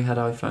before we had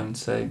iPhones,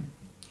 so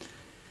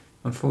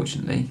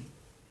unfortunately...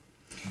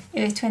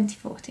 It was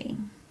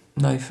 2014.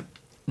 No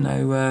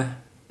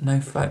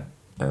photo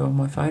on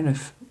my phone.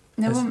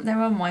 They're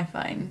on my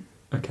phone.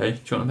 Okay, do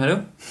you want a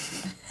medal?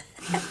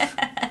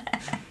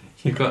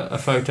 You've got a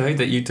photo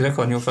that you took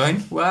on your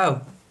phone?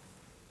 Wow.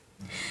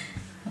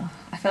 Oh,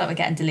 I feel like we're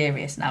getting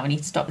delirious now. We need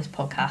to stop this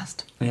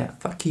podcast. Yeah,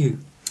 fuck you.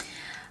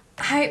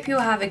 I hope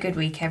you'll have a good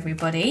week,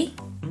 everybody.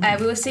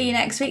 We will see you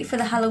next week for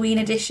the Halloween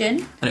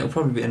edition. And it will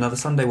probably be another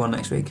Sunday one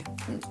next week.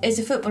 Is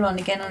the football on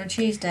again on a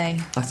Tuesday?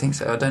 I think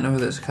so. I don't know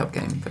whether it's a cup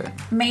game, but...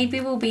 Maybe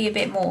we'll be a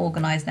bit more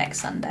organised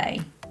next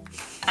Sunday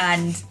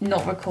and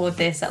not record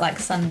this at like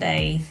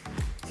Sunday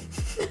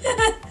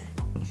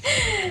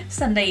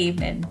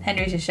evening.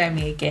 Henry's just shown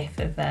me a gif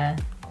of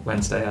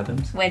Wednesday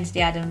Addams,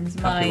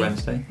 Happy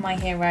Wednesday. My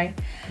hero.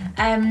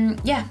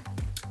 Yeah.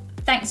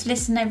 Thanks for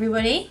listening,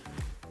 everybody.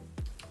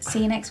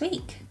 See you next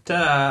week.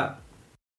 Ta-da!